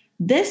for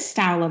this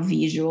style of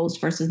visuals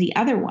versus the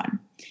other one.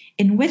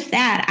 And with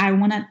that, I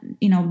want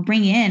to,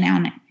 bring in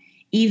on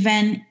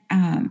even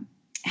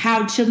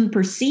how children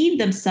perceive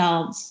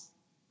themselves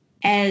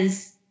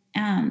as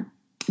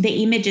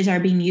the images are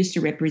being used to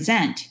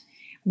represent.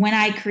 When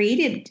I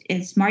created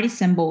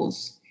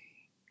SmartySymbols,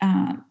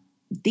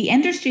 the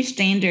industry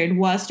standard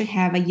was to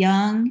have a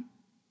young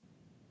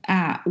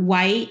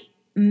white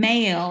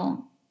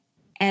male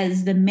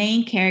as the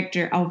main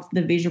character of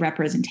the visual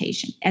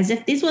representation, as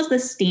if this was the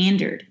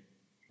standard.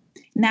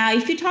 Now,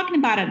 if you're talking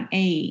about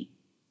a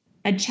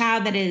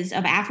child that is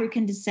of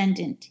African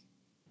descent,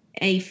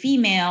 a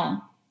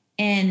female,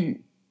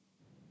 and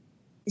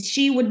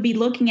she would be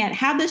looking at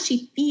how does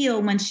she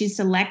feel when she's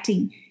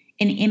selecting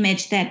an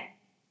image that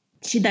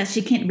she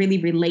can't really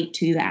relate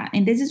to that.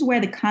 And this is where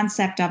the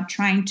concept of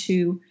trying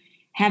to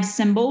have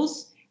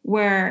symbols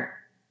where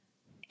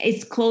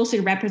it's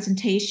closer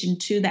representation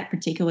to that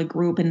particular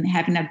group and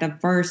having a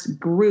diverse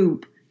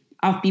group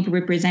of people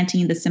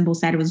representing the symbol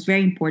side was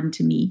very important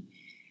to me.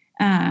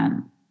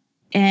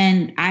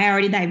 And I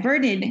already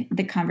diverted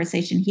the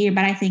conversation here,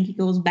 but I think it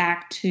goes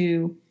back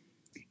to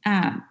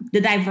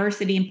the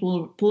diversity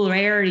and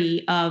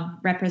plurality of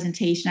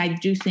representation. I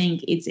do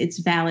think it's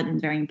valid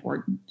and very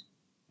important.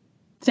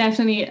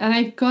 Definitely. And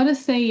I've got to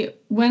say,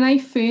 when I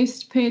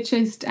first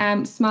purchased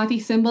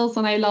SmartySymbols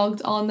and I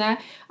logged on there,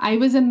 I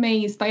was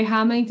amazed by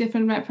how many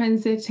different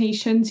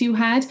representations you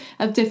had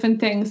of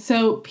different things.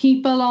 So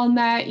people on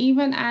there,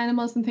 even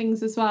animals and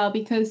things as well,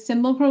 because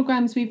symbol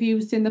programs we've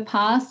used in the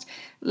past,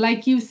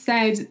 like you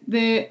said,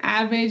 the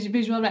average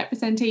visual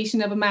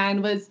representation of a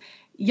man was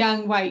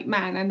young white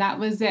man, and that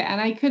was it.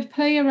 And I could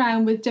play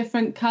around with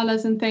different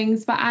colors and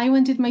things, but I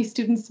wanted my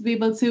students to be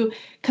able to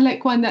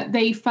click one that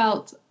they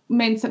felt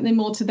meant something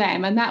more to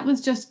them, and that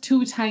was just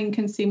too time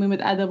consuming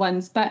with other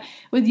ones. But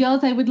with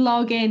yours, I would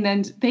log in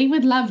and they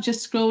would love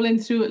just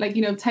scrolling through, like,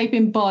 type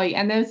in boy,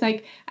 and there was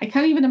like, I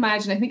can't even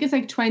imagine, I think it's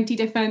like 20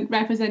 different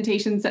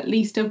representations at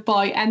least of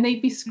boy, and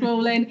they'd be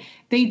scrolling,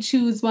 they'd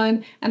choose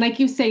one, and like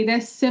you say,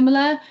 they're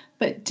similar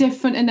but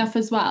different enough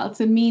as well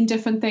to mean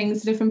different things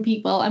to different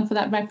people and for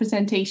that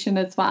representation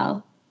as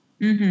well.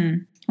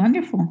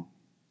 Wonderful.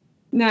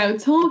 Now,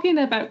 talking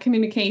about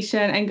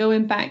communication and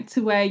going back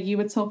to where you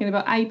were talking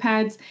about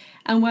iPads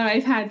and where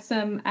I've had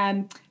some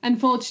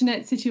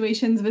unfortunate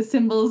situations with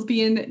symbols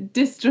being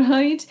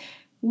destroyed,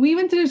 we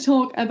wanted to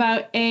talk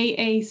about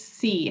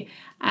AAC.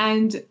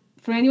 And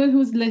for anyone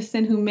who's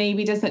listening who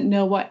maybe doesn't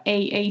know what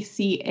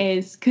AAC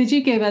is, could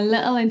you give a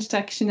little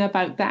introduction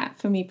about that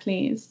for me,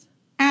 please?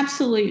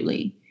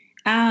 Absolutely.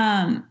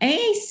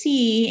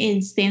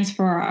 AAC stands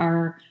for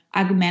our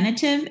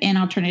argumentative and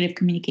alternative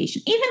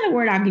communication. Even the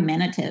word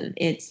argumentative,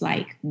 it's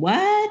like,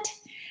 what?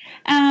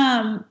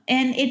 And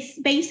it's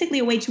basically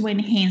a way to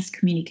enhance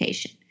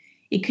communication.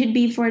 It could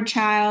be for a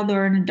child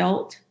or an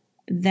adult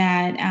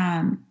that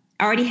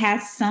already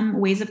has some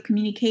ways of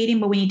communicating,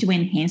 but we need to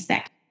enhance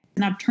that.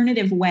 An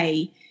alternative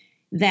way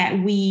that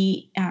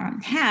we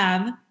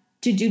have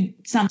to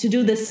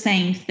do the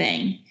same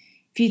thing.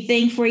 If you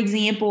think, for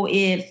example,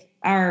 if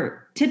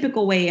our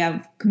typical way of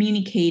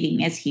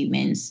communicating as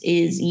humans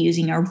is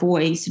using our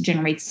voice to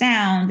generate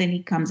sound, then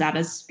it comes out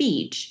as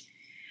speech.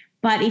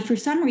 But if for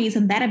some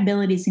reason that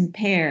ability is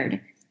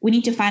impaired, we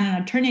need to find an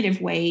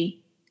alternative way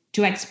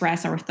to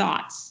express our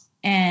thoughts.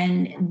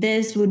 And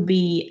this would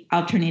be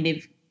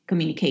alternative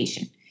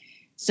communication.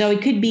 So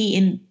it could be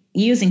in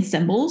using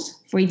symbols,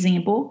 for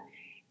example,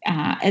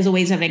 as a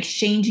ways of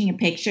exchanging a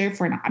picture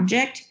for an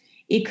object.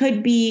 It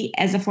could be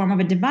as a form of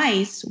a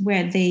device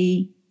where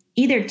they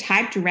either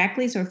type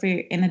directly. So if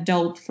you're an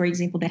adult, for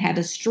example, that had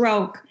a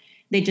stroke,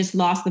 they just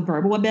lost the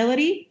verbal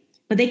ability,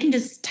 but they can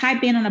just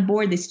type in on a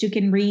board. They still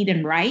can read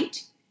and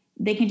write.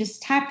 They can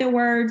just type their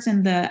words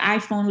and the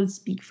iPhone would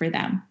speak for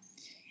them.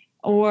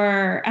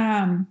 Or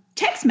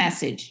text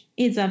message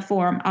is a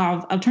form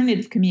of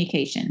alternative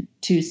communication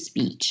to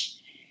speech.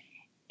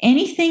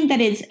 Anything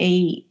that is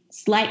a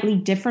slightly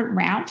different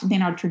route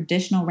than our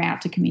traditional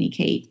route to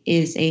communicate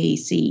is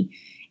AAC.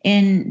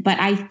 But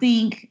I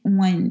think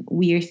when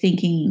we are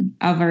thinking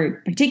of a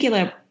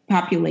particular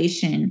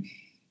population,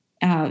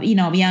 of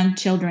young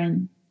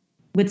children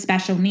with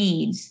special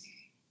needs,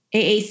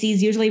 AAC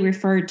is usually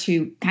referred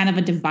to kind of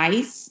a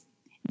device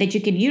that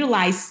you can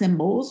utilize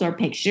symbols or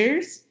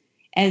pictures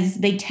as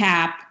they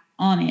tap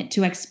on it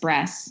to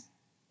express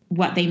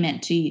what they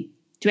meant to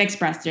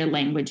express their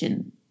language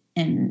and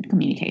in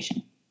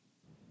communication.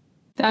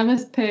 That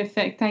was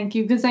perfect. Thank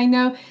you. Because I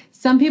know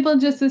some people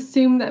just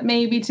assume that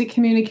maybe to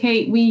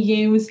communicate, we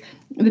use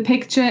the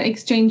picture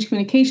exchange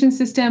communication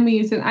system, we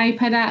use an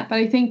iPad app, but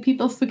I think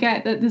people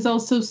forget that there's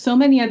also so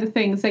many other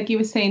things, like you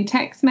were saying,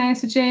 text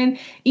messaging,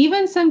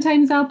 even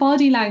sometimes our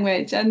body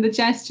language and the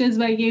gestures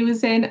we're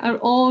using are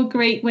all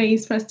great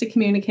ways for us to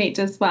communicate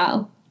as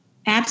well.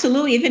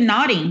 Absolutely. Even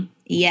nodding,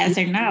 yes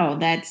or no.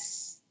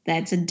 That's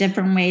a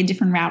different way,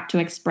 different route to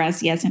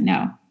express yes and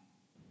no.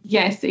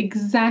 Yes,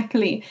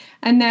 exactly.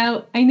 And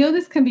now I know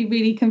this can be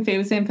really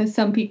confusing for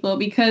some people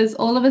because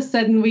all of a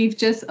sudden we've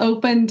just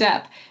opened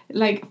up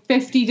like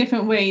 50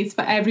 different ways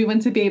for everyone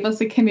to be able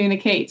to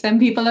communicate. And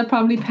people are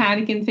probably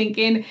panicking,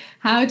 thinking,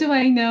 how do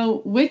I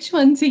know which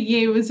one to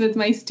use with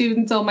my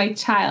student or my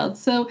child?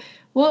 So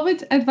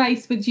what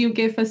advice would you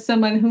give for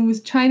someone who's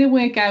trying to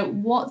work out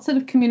what sort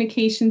of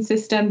communication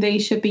system they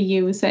should be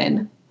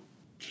using?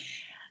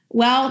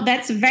 Well,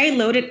 that's a very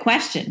loaded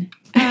question.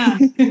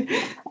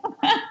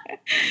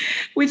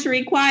 Which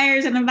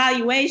requires an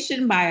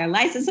evaluation by a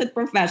licensed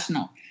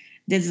professional.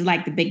 This is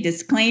like the big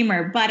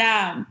disclaimer. But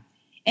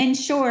in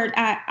short,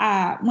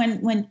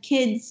 when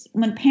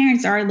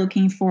parents are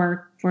looking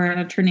for an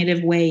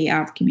alternative way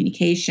of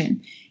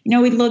communication,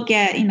 we look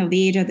at,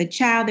 the age of the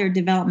child, their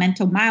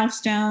developmental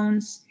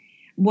milestones,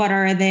 what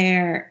are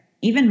their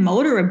even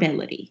motor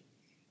ability.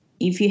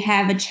 If you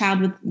have a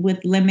child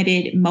with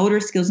limited motor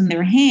skills in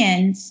their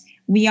hands,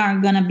 we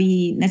aren't going to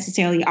be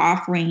necessarily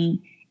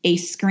offering a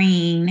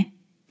screen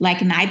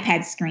like an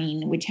iPad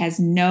screen, which has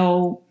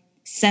no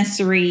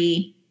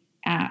sensory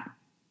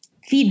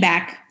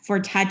feedback for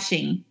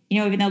touching.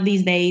 Even though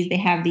these days they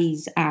have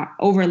these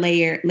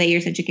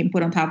layers that you can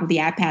put on top of the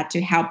iPad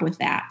to help with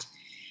that.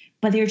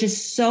 But there's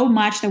just so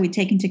much that we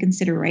take into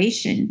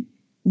consideration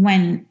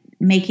when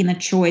making a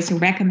choice or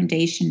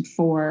recommendation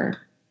for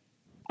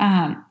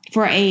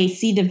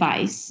AAC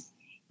device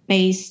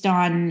based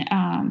on,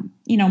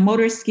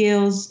 motor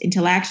skills,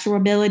 intellectual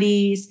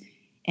abilities,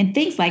 and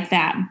things like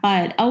that.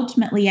 But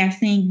ultimately, I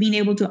think being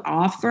able to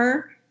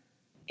offer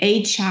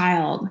a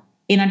child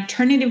an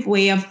alternative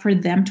way for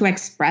them to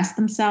express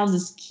themselves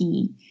is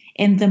key.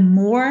 And the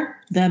more,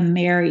 the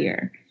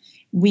merrier.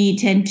 We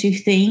tend to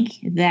think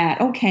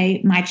that,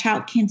 okay, my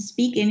child can't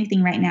speak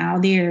anything right now.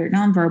 They're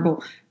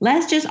nonverbal.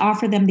 Let's just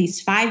offer them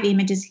these 5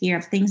 images here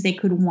of things they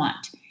could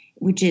want,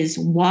 which is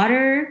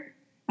water,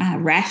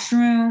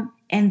 restroom,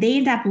 and they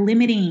end up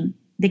limiting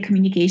the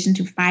communication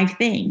to 5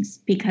 things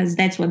because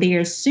that's what they're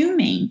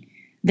assuming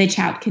the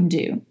child can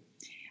do.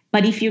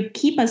 But if you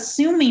keep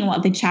assuming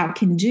what the child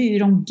can do, you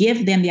don't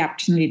give them the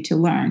opportunity to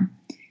learn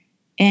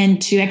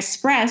and to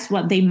express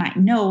what they might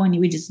know, and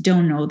we just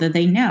don't know that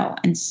they know.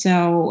 And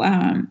so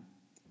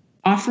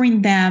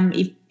offering them,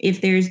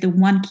 if there's the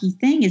one key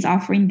thing, is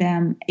offering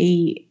them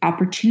a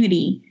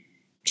opportunity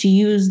to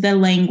use the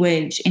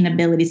language and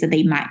abilities that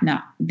they might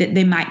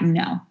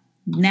know.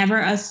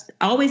 Never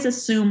always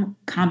assume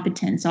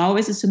competence.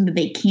 Always assume that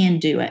they can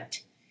do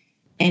it,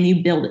 and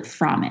you build it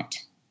from it.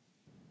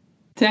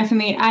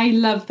 Definitely. I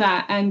love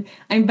that. And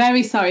I'm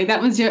very sorry.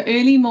 That was your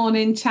early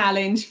morning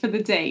challenge for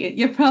the day.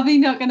 You're probably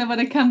not going to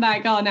want to come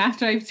back on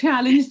after I've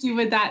challenged you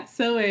with that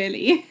so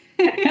early.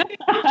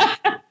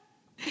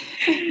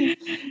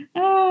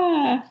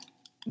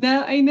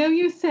 Now, I know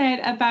you said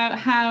about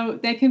how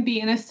there can be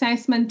an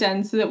assessment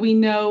done so that we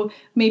know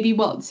maybe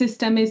what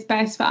system is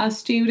best for our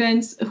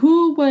students.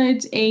 Who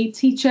would a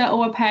teacher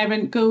or a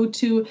parent go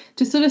to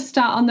sort of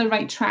start on the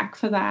right track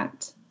for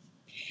that?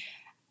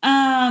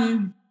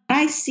 What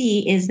I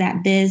see is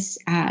that this,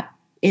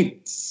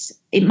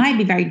 it might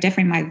be very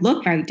different, might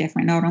look very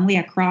different, not only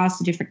across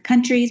different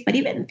countries, but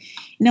even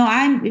though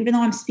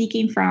I'm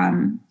speaking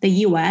from the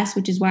U.S.,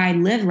 which is where I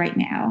live right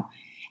now,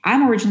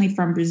 I'm originally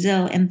from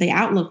Brazil, and the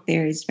outlook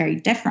there is very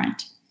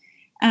different.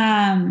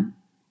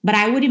 But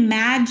I would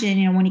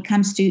imagine, when it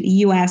comes to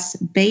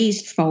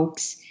U.S.-based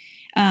folks,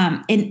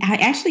 and I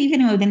actually,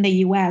 even within the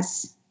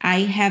U.S.,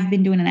 I have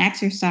been doing an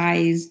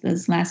exercise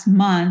this last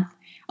month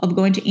of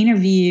going to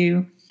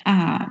interview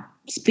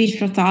speech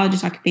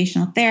pathologists,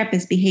 occupational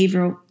therapists,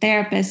 behavioral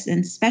therapists,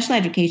 and special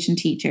education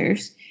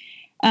teachers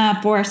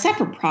for a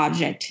separate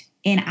project.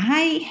 And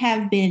I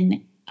have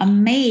been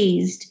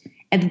amazed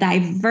at the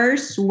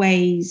diverse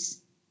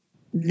ways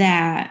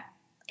that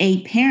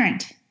a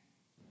parent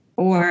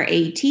or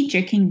a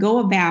teacher can go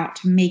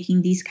about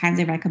making these kinds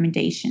of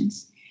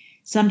recommendations.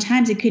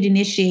 Sometimes it could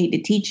initiate, the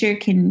teacher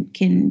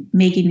can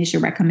make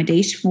initial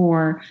recommendation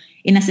for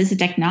an assistive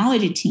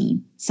technology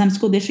team. Some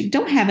school districts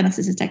don't have an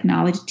assistive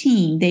technology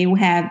team. They will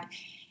have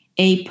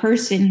a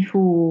person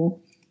who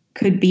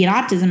could be an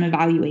autism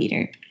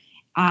evaluator.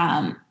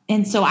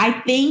 And so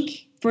I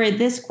think for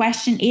this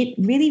question, it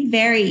really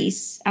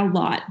varies a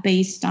lot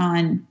based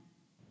on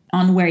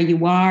where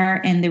you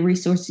are and the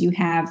resources you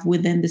have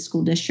within the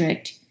school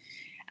district.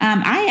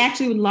 I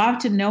actually would love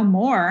to know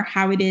more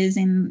how it is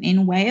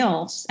in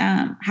Wales.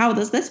 How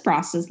does this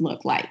process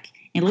look like?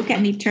 And look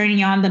at me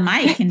turning on the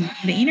mic and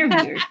the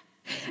interviewer.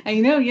 I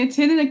know, you're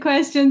turning the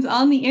questions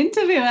on the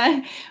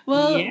interviewer.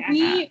 Well, yeah.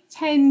 We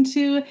tend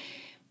to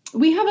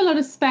we have a lot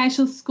of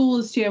special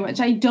schools here, which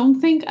I don't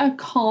think are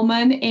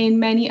common in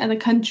many other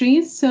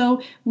countries.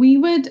 So we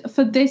would,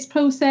 for this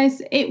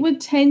process, it would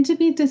tend to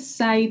be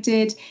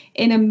decided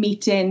in a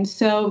meeting.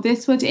 So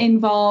this would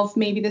involve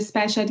maybe the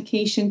special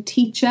education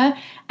teacher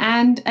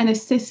and an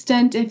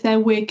assistant if they're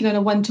working on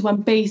a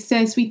one-to-one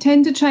basis. We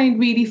tend to try and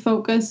really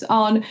focus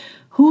on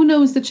who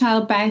knows the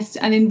child best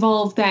and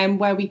involve them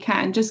where we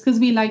can, just because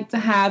we like to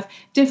have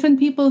different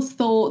people's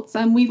thoughts.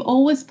 And we've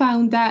always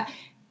found that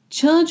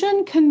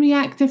children can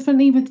react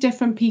differently with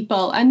different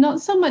people, and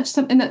not so much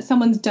something that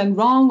someone's done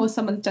wrong or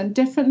someone's done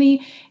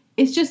differently.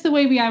 It's just the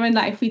way we are in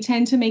life. We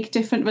tend to make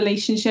different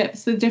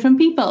relationships with different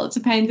people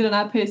depending on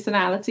our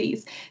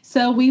personalities.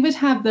 So we would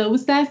have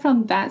those there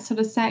from that sort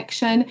of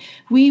section.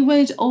 We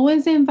would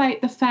always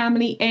invite the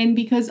family in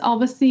because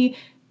obviously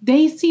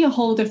they see a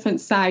whole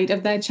different side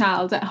of their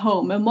child at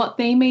home, and what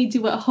they may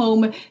do at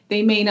home,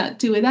 they may not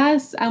do with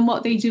us, and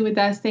what they do with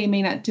us, they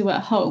may not do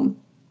at home.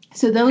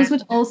 So those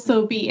would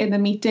also be in the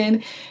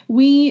meeting.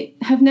 We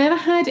have never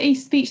had a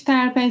speech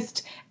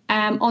therapist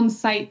on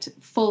site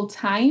full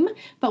time,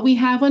 but we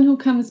have one who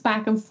comes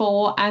back and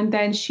forth, and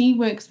then she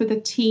works with a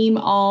team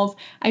of,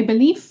 I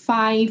believe,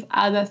 5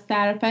 other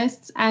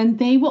therapists, and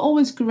they were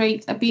always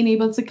great at being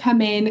able to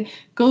come in,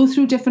 go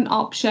through different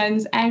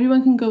options.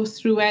 Everyone can go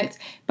through it,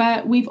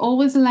 but we've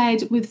always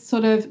led with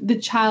sort of the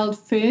child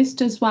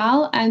first as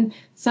well. And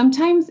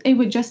sometimes it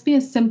would just be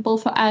as simple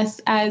for us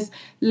as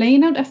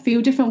laying out a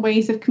few different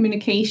ways of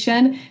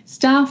communication,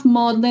 staff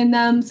modeling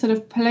them, sort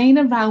of playing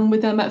around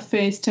with them at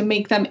first to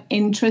make them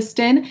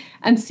interesting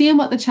and seeing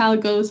what the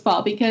child goes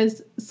for.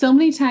 Because so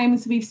many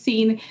times we've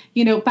seen,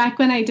 back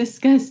when I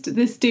discussed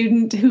the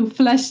student who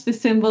flushed the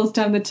symbols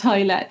down the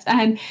toilet,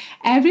 and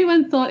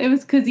everyone thought it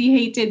was because he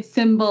hated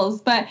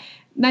symbols, but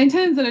 9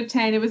 times out of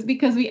 10, it was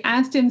because we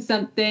asked him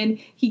something,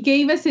 he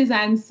gave us his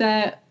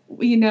answer,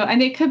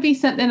 and it could be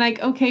something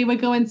like, okay, we're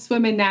going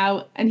swimming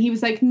now. And he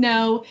was like,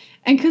 no.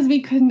 And because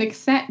we couldn't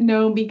accept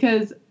no,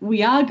 because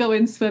we are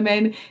going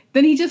swimming,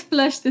 then he just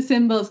flushed the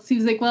symbols. Because he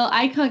was like, well,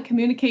 I can't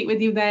communicate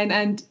with you then,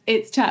 and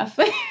it's tough.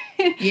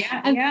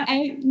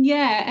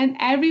 And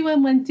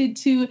everyone wanted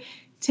to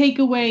take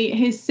away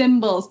his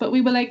symbols, but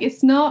we were like,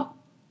 it's not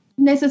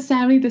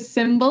necessarily the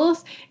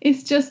symbols,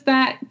 it's just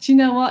that, do you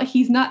know what,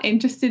 he's not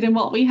interested in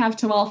what we have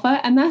to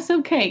offer, and that's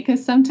okay,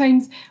 because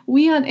sometimes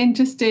we aren't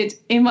interested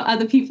in what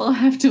other people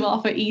have to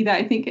offer either.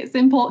 I think it's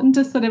important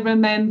to sort of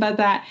remember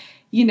that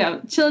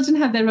children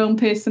have their own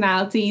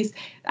personalities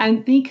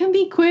and they can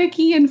be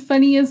quirky and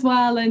funny as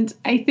well. And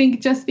I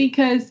think just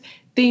because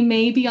they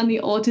may be on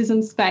the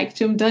autism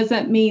spectrum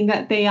doesn't mean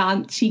that they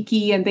aren't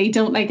cheeky and they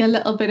don't like a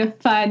little bit of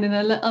fun and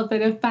a little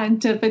bit of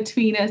banter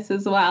between us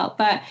as well.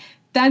 But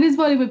that is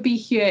what it would be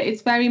here.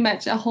 It's very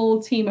much a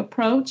whole team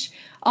approach.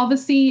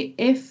 Obviously,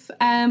 if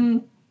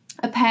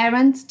a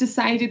parent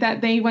decided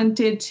that they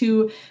wanted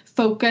to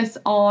focus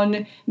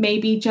on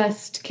maybe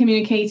just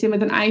communicating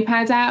with an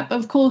iPad app,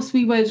 of course,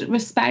 we would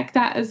respect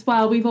that as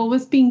well. We've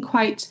always been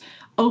quite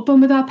open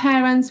with our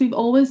parents. We've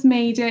always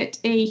made it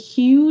a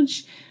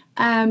huge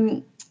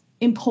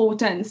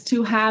importance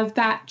to have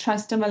that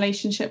trust and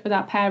relationship with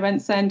our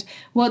parents, and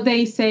what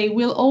they say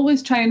we'll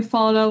always try and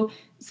follow,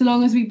 so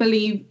long as we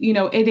believe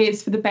it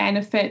is for the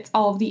benefit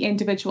of the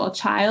individual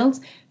child.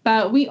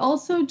 But we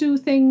also do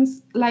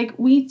things like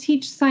we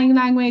teach sign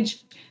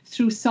language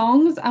through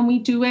songs, and we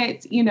do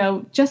it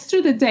just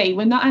through the day.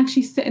 We're not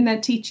actually sitting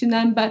there teaching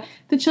them, but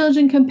the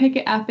children can pick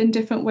it up in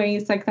different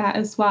ways like that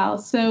as well.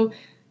 So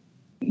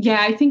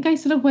yeah, I think I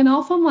sort of went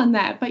off on one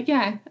there, but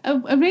yeah,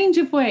 a range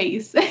of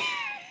ways.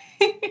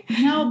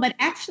 No, but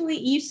actually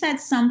you said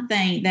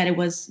something that it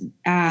was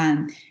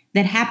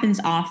that happens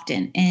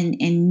often,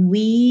 and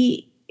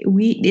we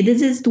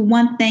this is the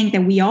one thing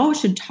that we all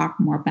should talk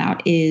more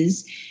about,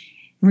 is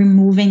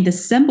removing the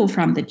symbol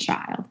from the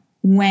child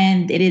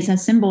when it is a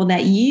symbol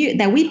that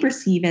we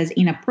perceive as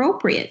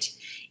inappropriate.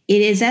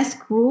 It is as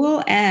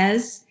cruel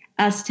as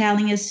us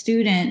telling a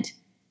student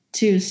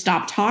to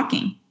stop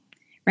talking,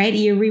 right?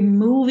 You're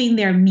removing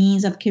their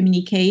means of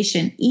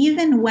communication,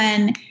 even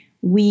when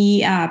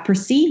we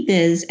perceive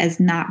this as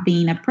not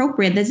being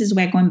appropriate. This is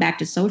where going back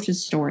to social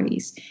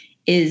stories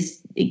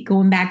is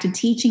going back to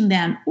teaching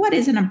them what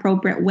is an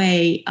appropriate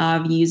way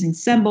of using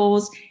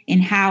symbols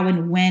and how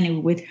and when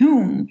and with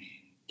whom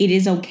it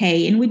is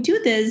okay. And we do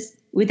this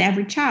with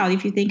every child.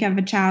 If you think of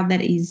a child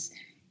that is,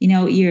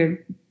 your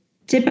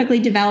typically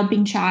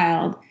developing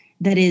child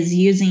that is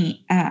using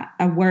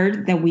a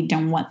word that we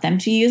don't want them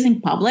to use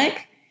in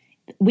public,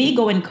 we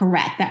go and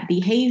correct that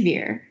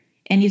behavior.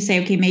 And you say,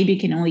 okay, maybe you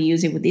can only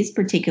use it with these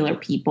particular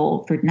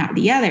people, but not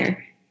the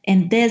other.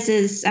 And this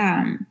is,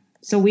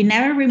 so we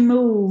never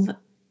remove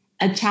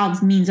a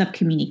child's means of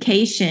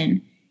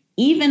communication,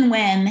 even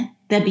when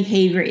the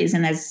behavior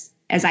isn't as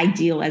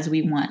ideal as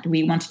we want.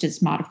 We want to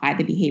just modify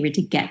the behavior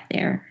to get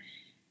there.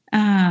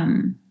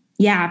 So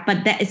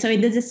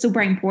this is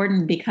super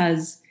important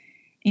because,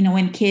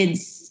 when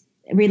kids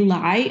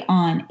rely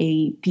on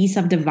a piece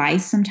of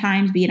device,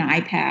 sometimes be it an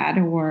iPad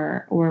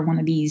or one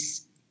of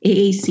these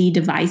AAC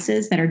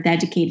devices that are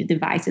dedicated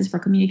devices for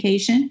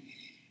communication,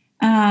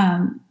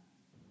 I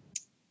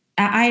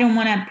don't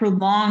want to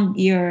prolong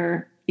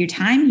your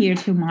time here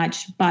too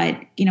much, but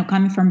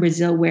coming from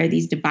Brazil, where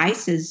these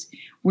devices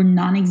were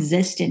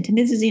non-existent, and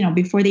this is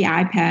before the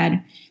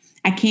iPad.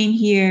 I came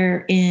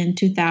here in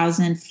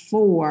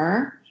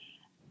 2004.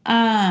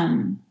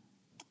 One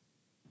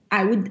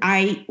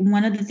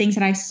of the things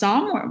that I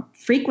saw more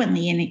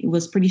frequently, and it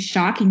was pretty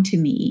shocking to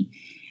me,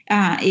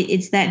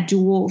 it's that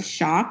dual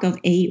shock of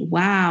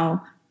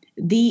wow,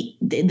 the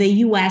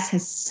U.S.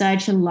 has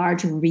such a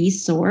large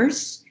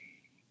resource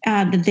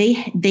that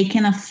they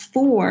can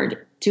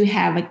afford to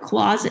have a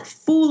closet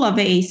full of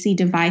AAC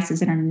devices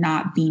that are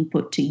not being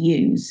put to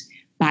use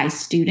by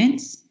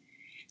students.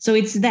 So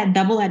it's that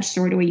double-edged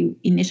sword where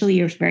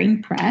you're very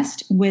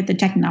impressed with the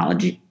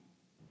technology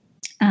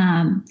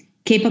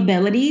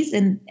capabilities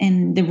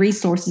and the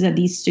resources that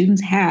these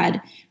students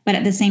had, but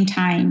at the same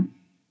time,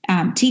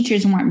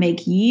 teachers weren't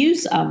making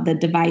use of the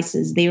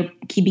devices. They were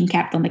keeping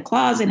kept on the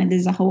closet, and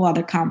there's a whole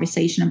other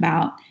conversation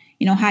about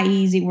how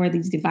easy were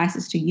these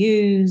devices to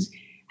use,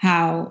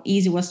 how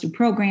easy it was to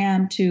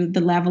program to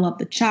the level of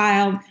the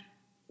child,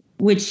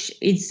 which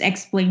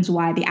explains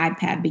why the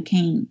iPad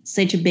became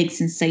such a big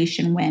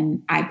sensation when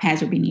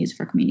iPads were being used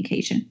for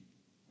communication.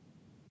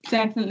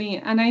 Definitely.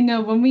 And I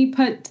know when we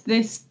put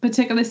this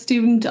particular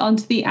student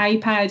onto the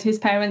iPad, his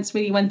parents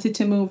really wanted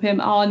to move him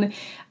on.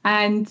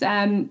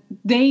 And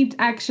they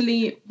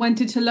actually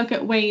wanted to look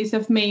at ways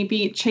of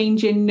maybe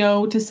changing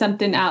no to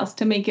something else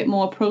to make it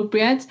more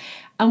appropriate.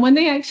 And when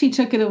they actually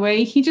took it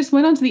away, he just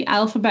went onto the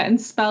alphabet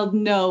and spelled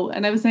no.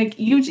 And I was like,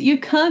 you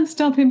can't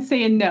stop him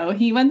saying no.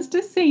 He wants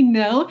to say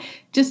no.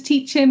 Just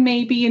teach him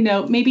maybe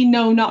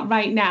no, not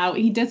right now.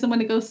 He doesn't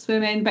want to go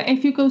swimming. But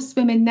if you go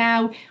swimming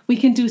now, we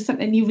can do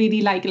something you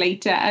really like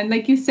later. And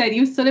like you said,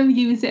 you sort of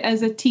use it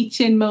as a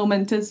teaching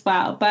moment as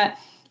well. But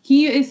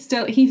he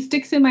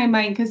sticks in my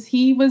mind because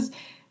he was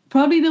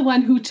probably the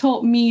one who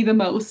taught me the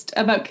most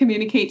about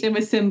communicating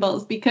with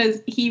symbols,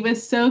 because he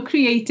was so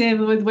creative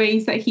with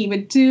ways that he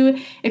would do.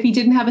 If he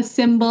didn't have a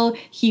symbol,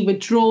 he would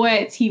draw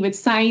it, he would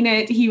sign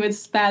it, he would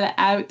spell it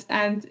out.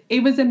 And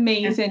it was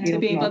amazing to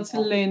be able to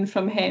learn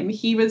from him.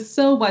 He was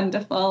so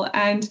wonderful,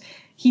 and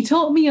he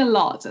taught me a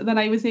lot that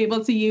I was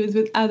able to use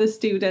with other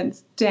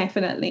students,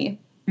 definitely.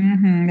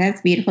 That's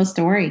a beautiful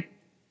story.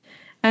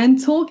 And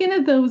talking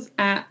of those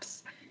apps,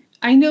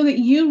 I know that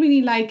you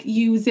really like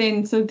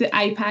using sort of the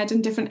iPad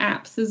and different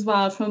apps as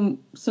well from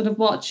sort of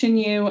watching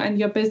you and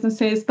your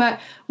businesses. But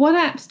what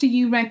apps do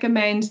you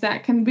recommend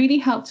that can really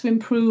help to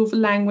improve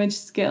language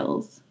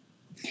skills?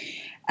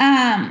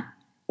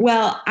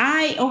 Well,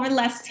 over the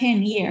last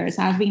 10 years,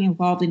 I've been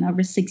involved in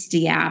over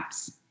 60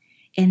 apps.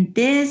 And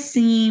this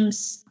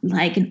seems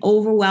like an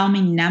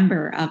overwhelming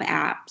number of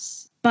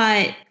apps.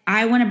 But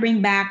I want to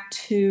bring back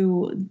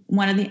to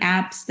one of the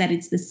apps that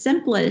it's the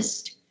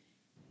simplest,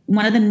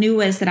 one of the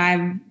newest that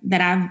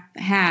I've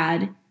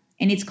had,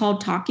 and it's called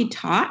Talkie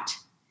Tot.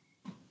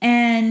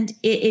 And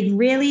it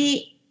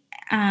really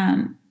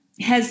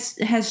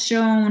has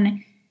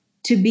shown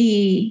to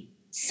be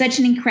such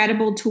an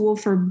incredible tool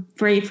for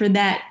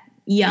that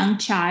young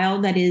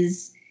child that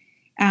is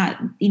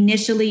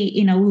initially,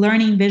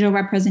 learning visual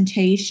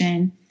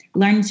representation,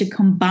 learning to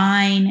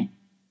combine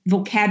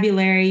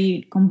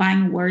vocabulary,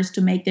 combine words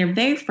to make their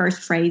very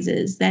first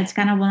phrases. That's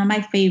kind of one of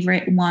my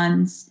favorite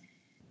ones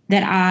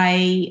that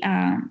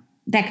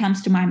that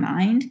comes to my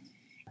mind.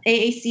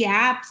 AAC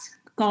apps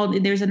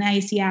there's an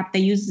AAC app that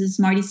uses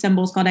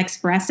SmartySymbols called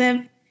Expressive,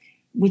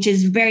 which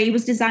it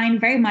was designed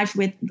very much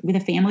with a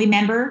family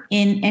member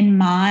in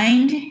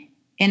mind,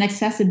 and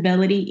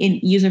accessibility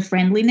and user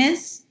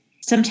friendliness.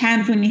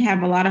 Sometimes when you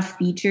have a lot of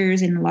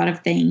features and a lot of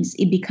things,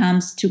 it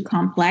becomes too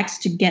complex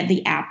to get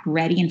the app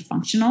ready and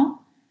functional.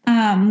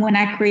 When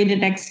I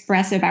created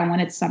Expressive, I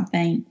wanted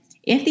something.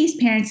 If these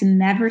parents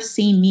never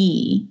see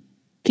me,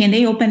 can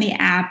they open the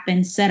app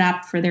and set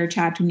up for their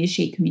child to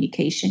initiate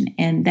communication?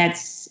 And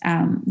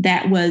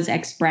that was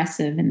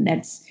Expressive, and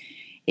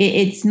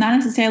it's not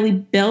necessarily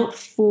built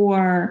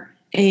for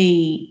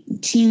a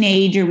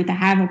teenager with a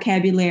high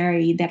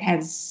vocabulary that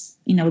has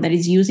that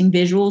is using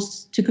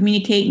visuals to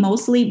communicate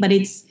mostly, but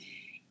it's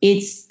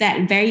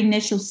that very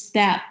initial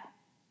step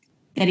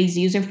that is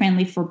user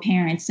friendly for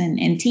parents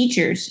and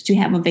teachers to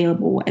have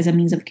available as a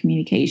means of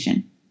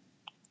communication.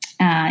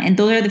 And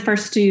those are the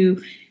first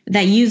two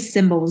that use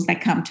symbols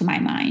that come to my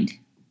mind.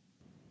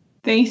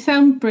 They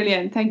sound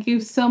brilliant. Thank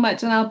you so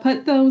much. And I'll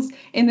put those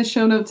in the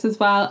show notes as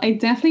well. I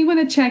definitely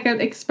want to check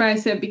out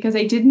Expressive because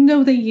I didn't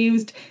know they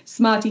used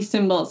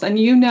SmartySymbols. And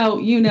you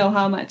know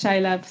how much I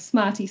love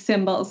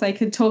SmartySymbols. I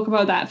could talk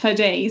about that for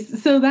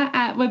days. So that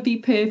app would be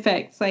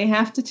perfect. So I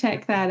have to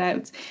check that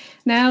out.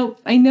 Now,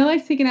 I know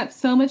I've taken up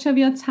so much of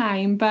your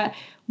time, but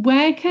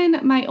where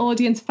can my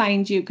audience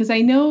find you? Because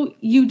I know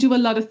you do a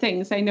lot of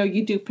things. I know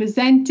you do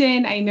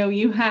presenting. I know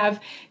you have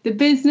the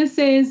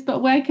businesses,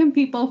 but where can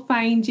people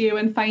find you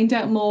and find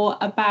out more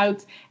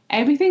about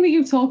everything that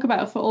you talk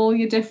about for all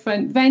your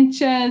different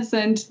ventures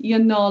and your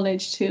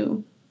knowledge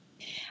too?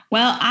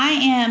 Well, I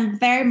am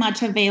very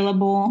much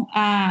available.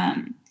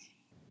 I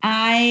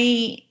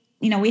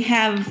we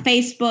have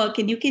Facebook,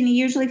 and you can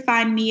usually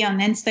find me on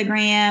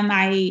Instagram.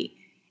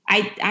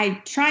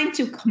 I try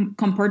to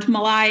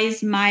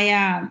compartmentalize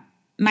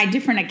my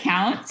different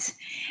accounts.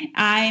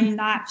 I'm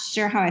not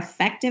sure how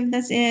effective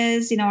this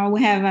is. We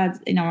have an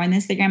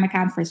Instagram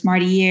account for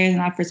SmartyEars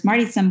and for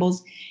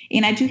SmartySymbols,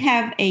 and I do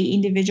have a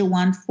individual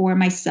one for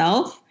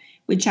myself,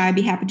 which I'd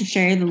be happy to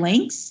share the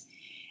links.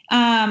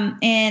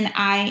 And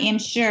I am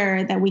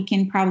sure that we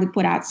can probably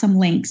put out some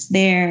links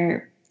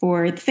there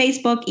for the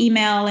Facebook,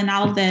 email, and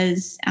all of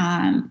those.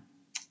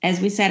 As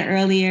we said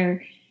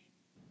earlier,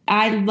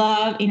 I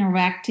love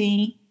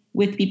interacting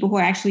with people who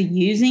are actually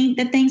using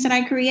the things that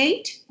I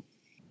create.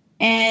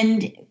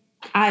 And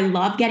I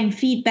love getting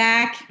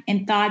feedback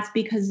and thoughts,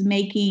 because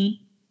making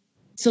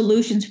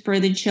solutions for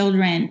the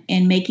children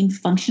and making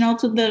functional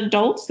to the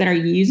adults that are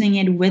using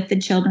it with the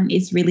children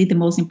is really the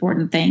most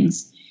important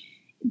things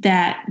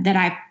that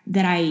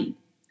I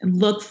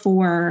look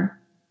for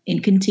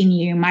and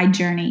continue my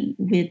journey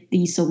with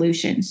these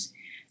solutions.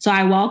 So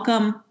I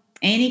welcome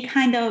any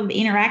kind of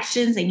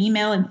interactions and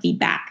email and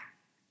feedback.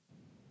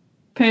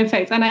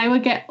 Perfect. And I will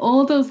get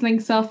all those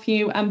links off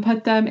you and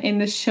put them in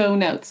the show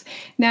notes.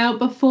 Now,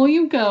 before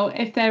you go,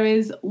 if there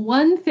is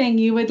one thing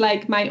you would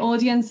like my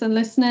audience and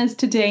listeners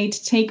today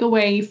to take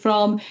away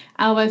from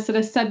our sort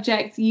of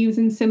subject,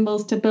 using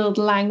symbols to build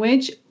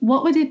language,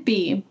 what would it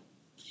be?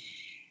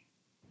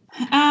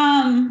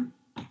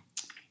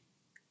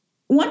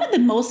 One of the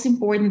most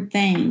important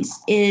things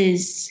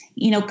is,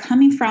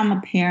 coming from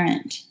a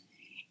parent,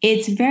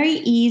 it's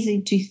very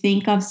easy to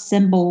think of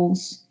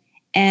symbols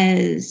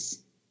as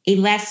a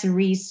less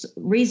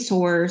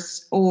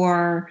resource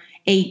or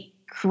a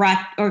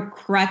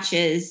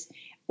crutches,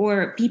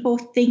 or people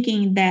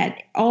thinking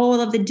that all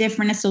of the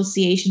different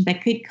associations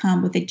that could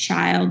come with a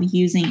child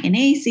using an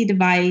AC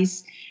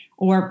device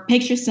or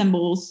picture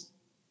symbols.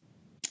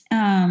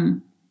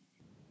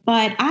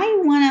 But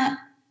I want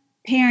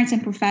parents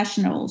and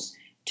professionals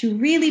to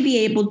really be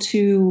able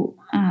to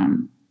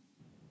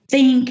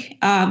think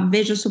of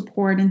visual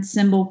support and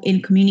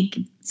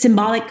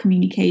symbolic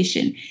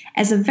communication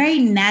as a very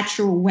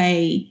natural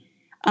way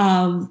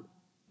of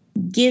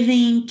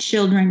giving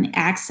children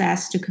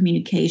access to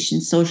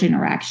communication, social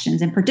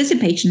interactions, and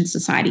participation in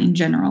society in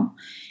general.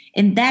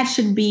 And that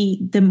should be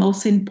the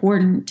most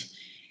important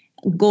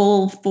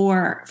goal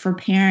for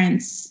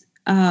parents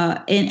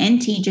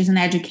and teachers and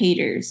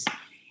educators.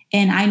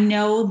 And I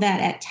know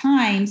that at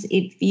times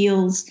it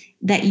feels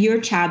that your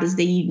child is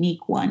the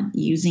unique one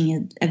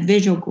using a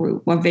visual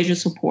group or visual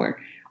support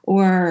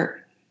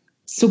or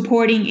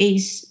supporting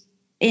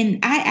and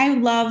I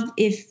love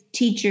if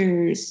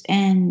teachers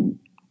and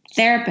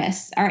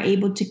therapists are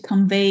able to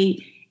convey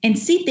and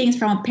see things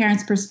from a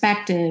parent's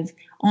perspective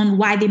on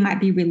why they might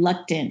be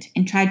reluctant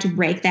and try to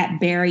break that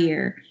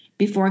barrier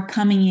before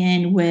coming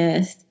in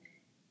with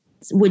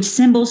which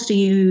symbols to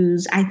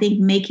use. I think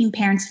making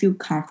parents feel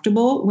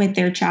comfortable with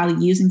their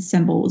child using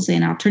symbols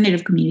and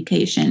alternative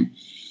communication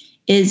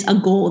is a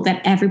goal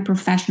that every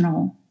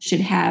professional should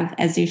have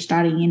as they're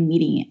starting and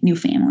meeting new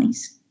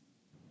families.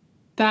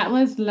 That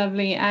was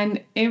lovely. And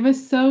it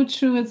was so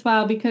true as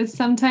well, because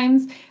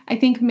sometimes I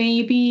think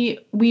maybe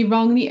we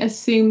wrongly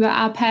assume that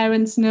our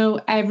parents know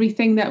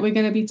everything that we're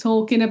going to be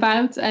talking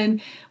about.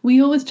 And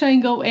we always try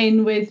and go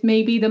in with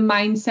maybe the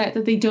mindset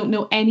that they don't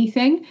know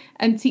anything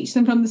and teach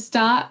them from the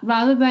start,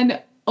 rather than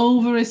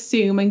over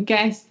assume and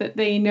guess that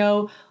they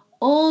know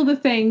all the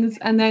things,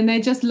 and then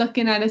they're just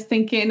looking at us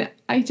thinking,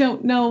 I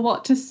don't know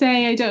what to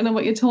say, I don't know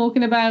what you're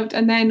talking about,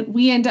 and then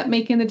we end up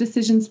making the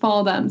decisions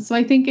for them. So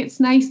I think it's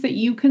nice that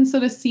you can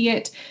sort of see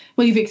it,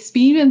 well, you've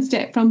experienced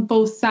it from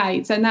both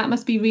sides, and that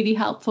must be really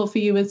helpful for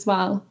you as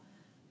well.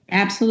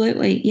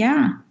 Absolutely,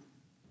 yeah.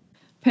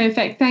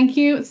 Perfect. Thank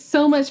you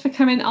so much for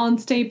coming on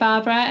today,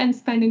 Barbara, and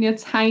spending your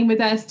time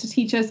with us to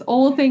teach us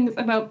all things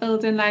about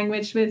building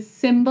language with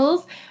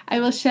symbols.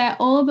 I will share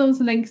all those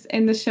links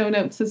in the show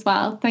notes as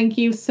well. Thank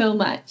you so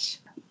much.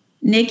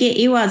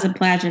 Nikki, it was a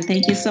pleasure.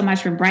 Thank you so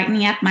much for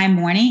brightening up my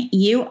morning.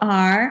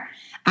 I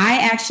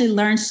actually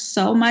learned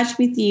so much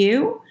with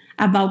you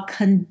about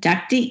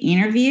conducting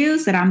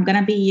interviews that I'm going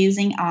to be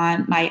using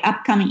on my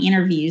upcoming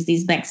interviews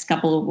these next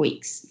couple of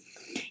weeks.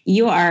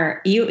 You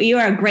are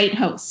a great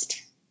host.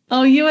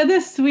 Oh, you are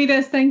the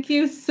sweetest. Thank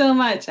you so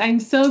much. I'm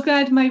so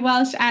glad my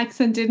Welsh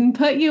accent didn't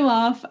put you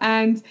off.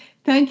 And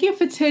thank you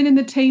for turning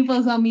the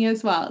tables on me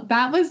as well.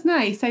 That was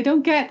nice. I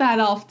don't get that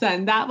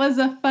often. That was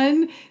a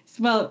fun,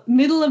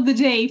 middle of the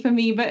day for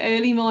me, but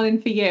early morning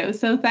for you.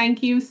 So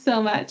thank you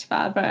so much,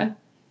 Barbara.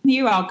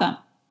 You're welcome.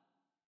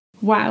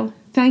 Wow.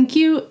 Thank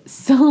you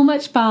so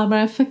much,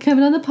 Barbara, for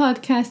coming on the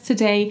podcast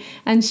today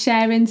and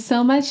sharing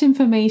so much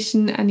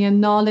information and your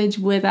knowledge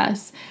with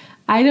us.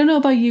 I don't know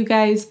about you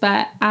guys,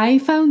 but I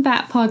found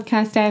that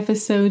podcast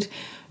episode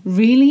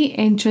really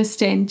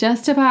interesting,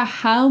 just about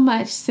how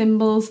much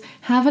symbols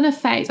have an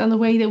effect on the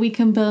way that we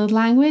can build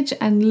language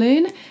and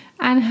learn,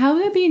 and how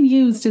they're being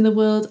used in the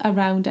world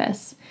around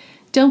us.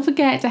 Don't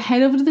forget to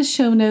head over to the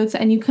show notes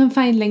and you can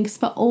find links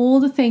for all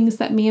the things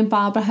that me and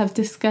Barbara have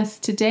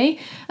discussed today,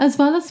 as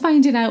well as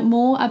finding out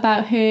more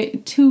about her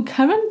 2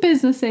 current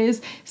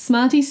businesses,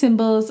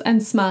 SmartySymbols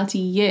and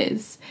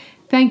SmartyEars.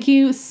 Thank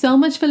you so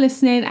much for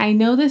listening. I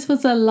know this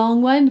was a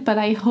long one, but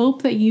I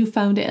hope that you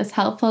found it as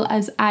helpful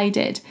as I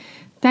did.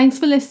 Thanks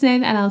for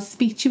listening, and I'll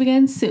speak to you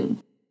again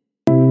soon.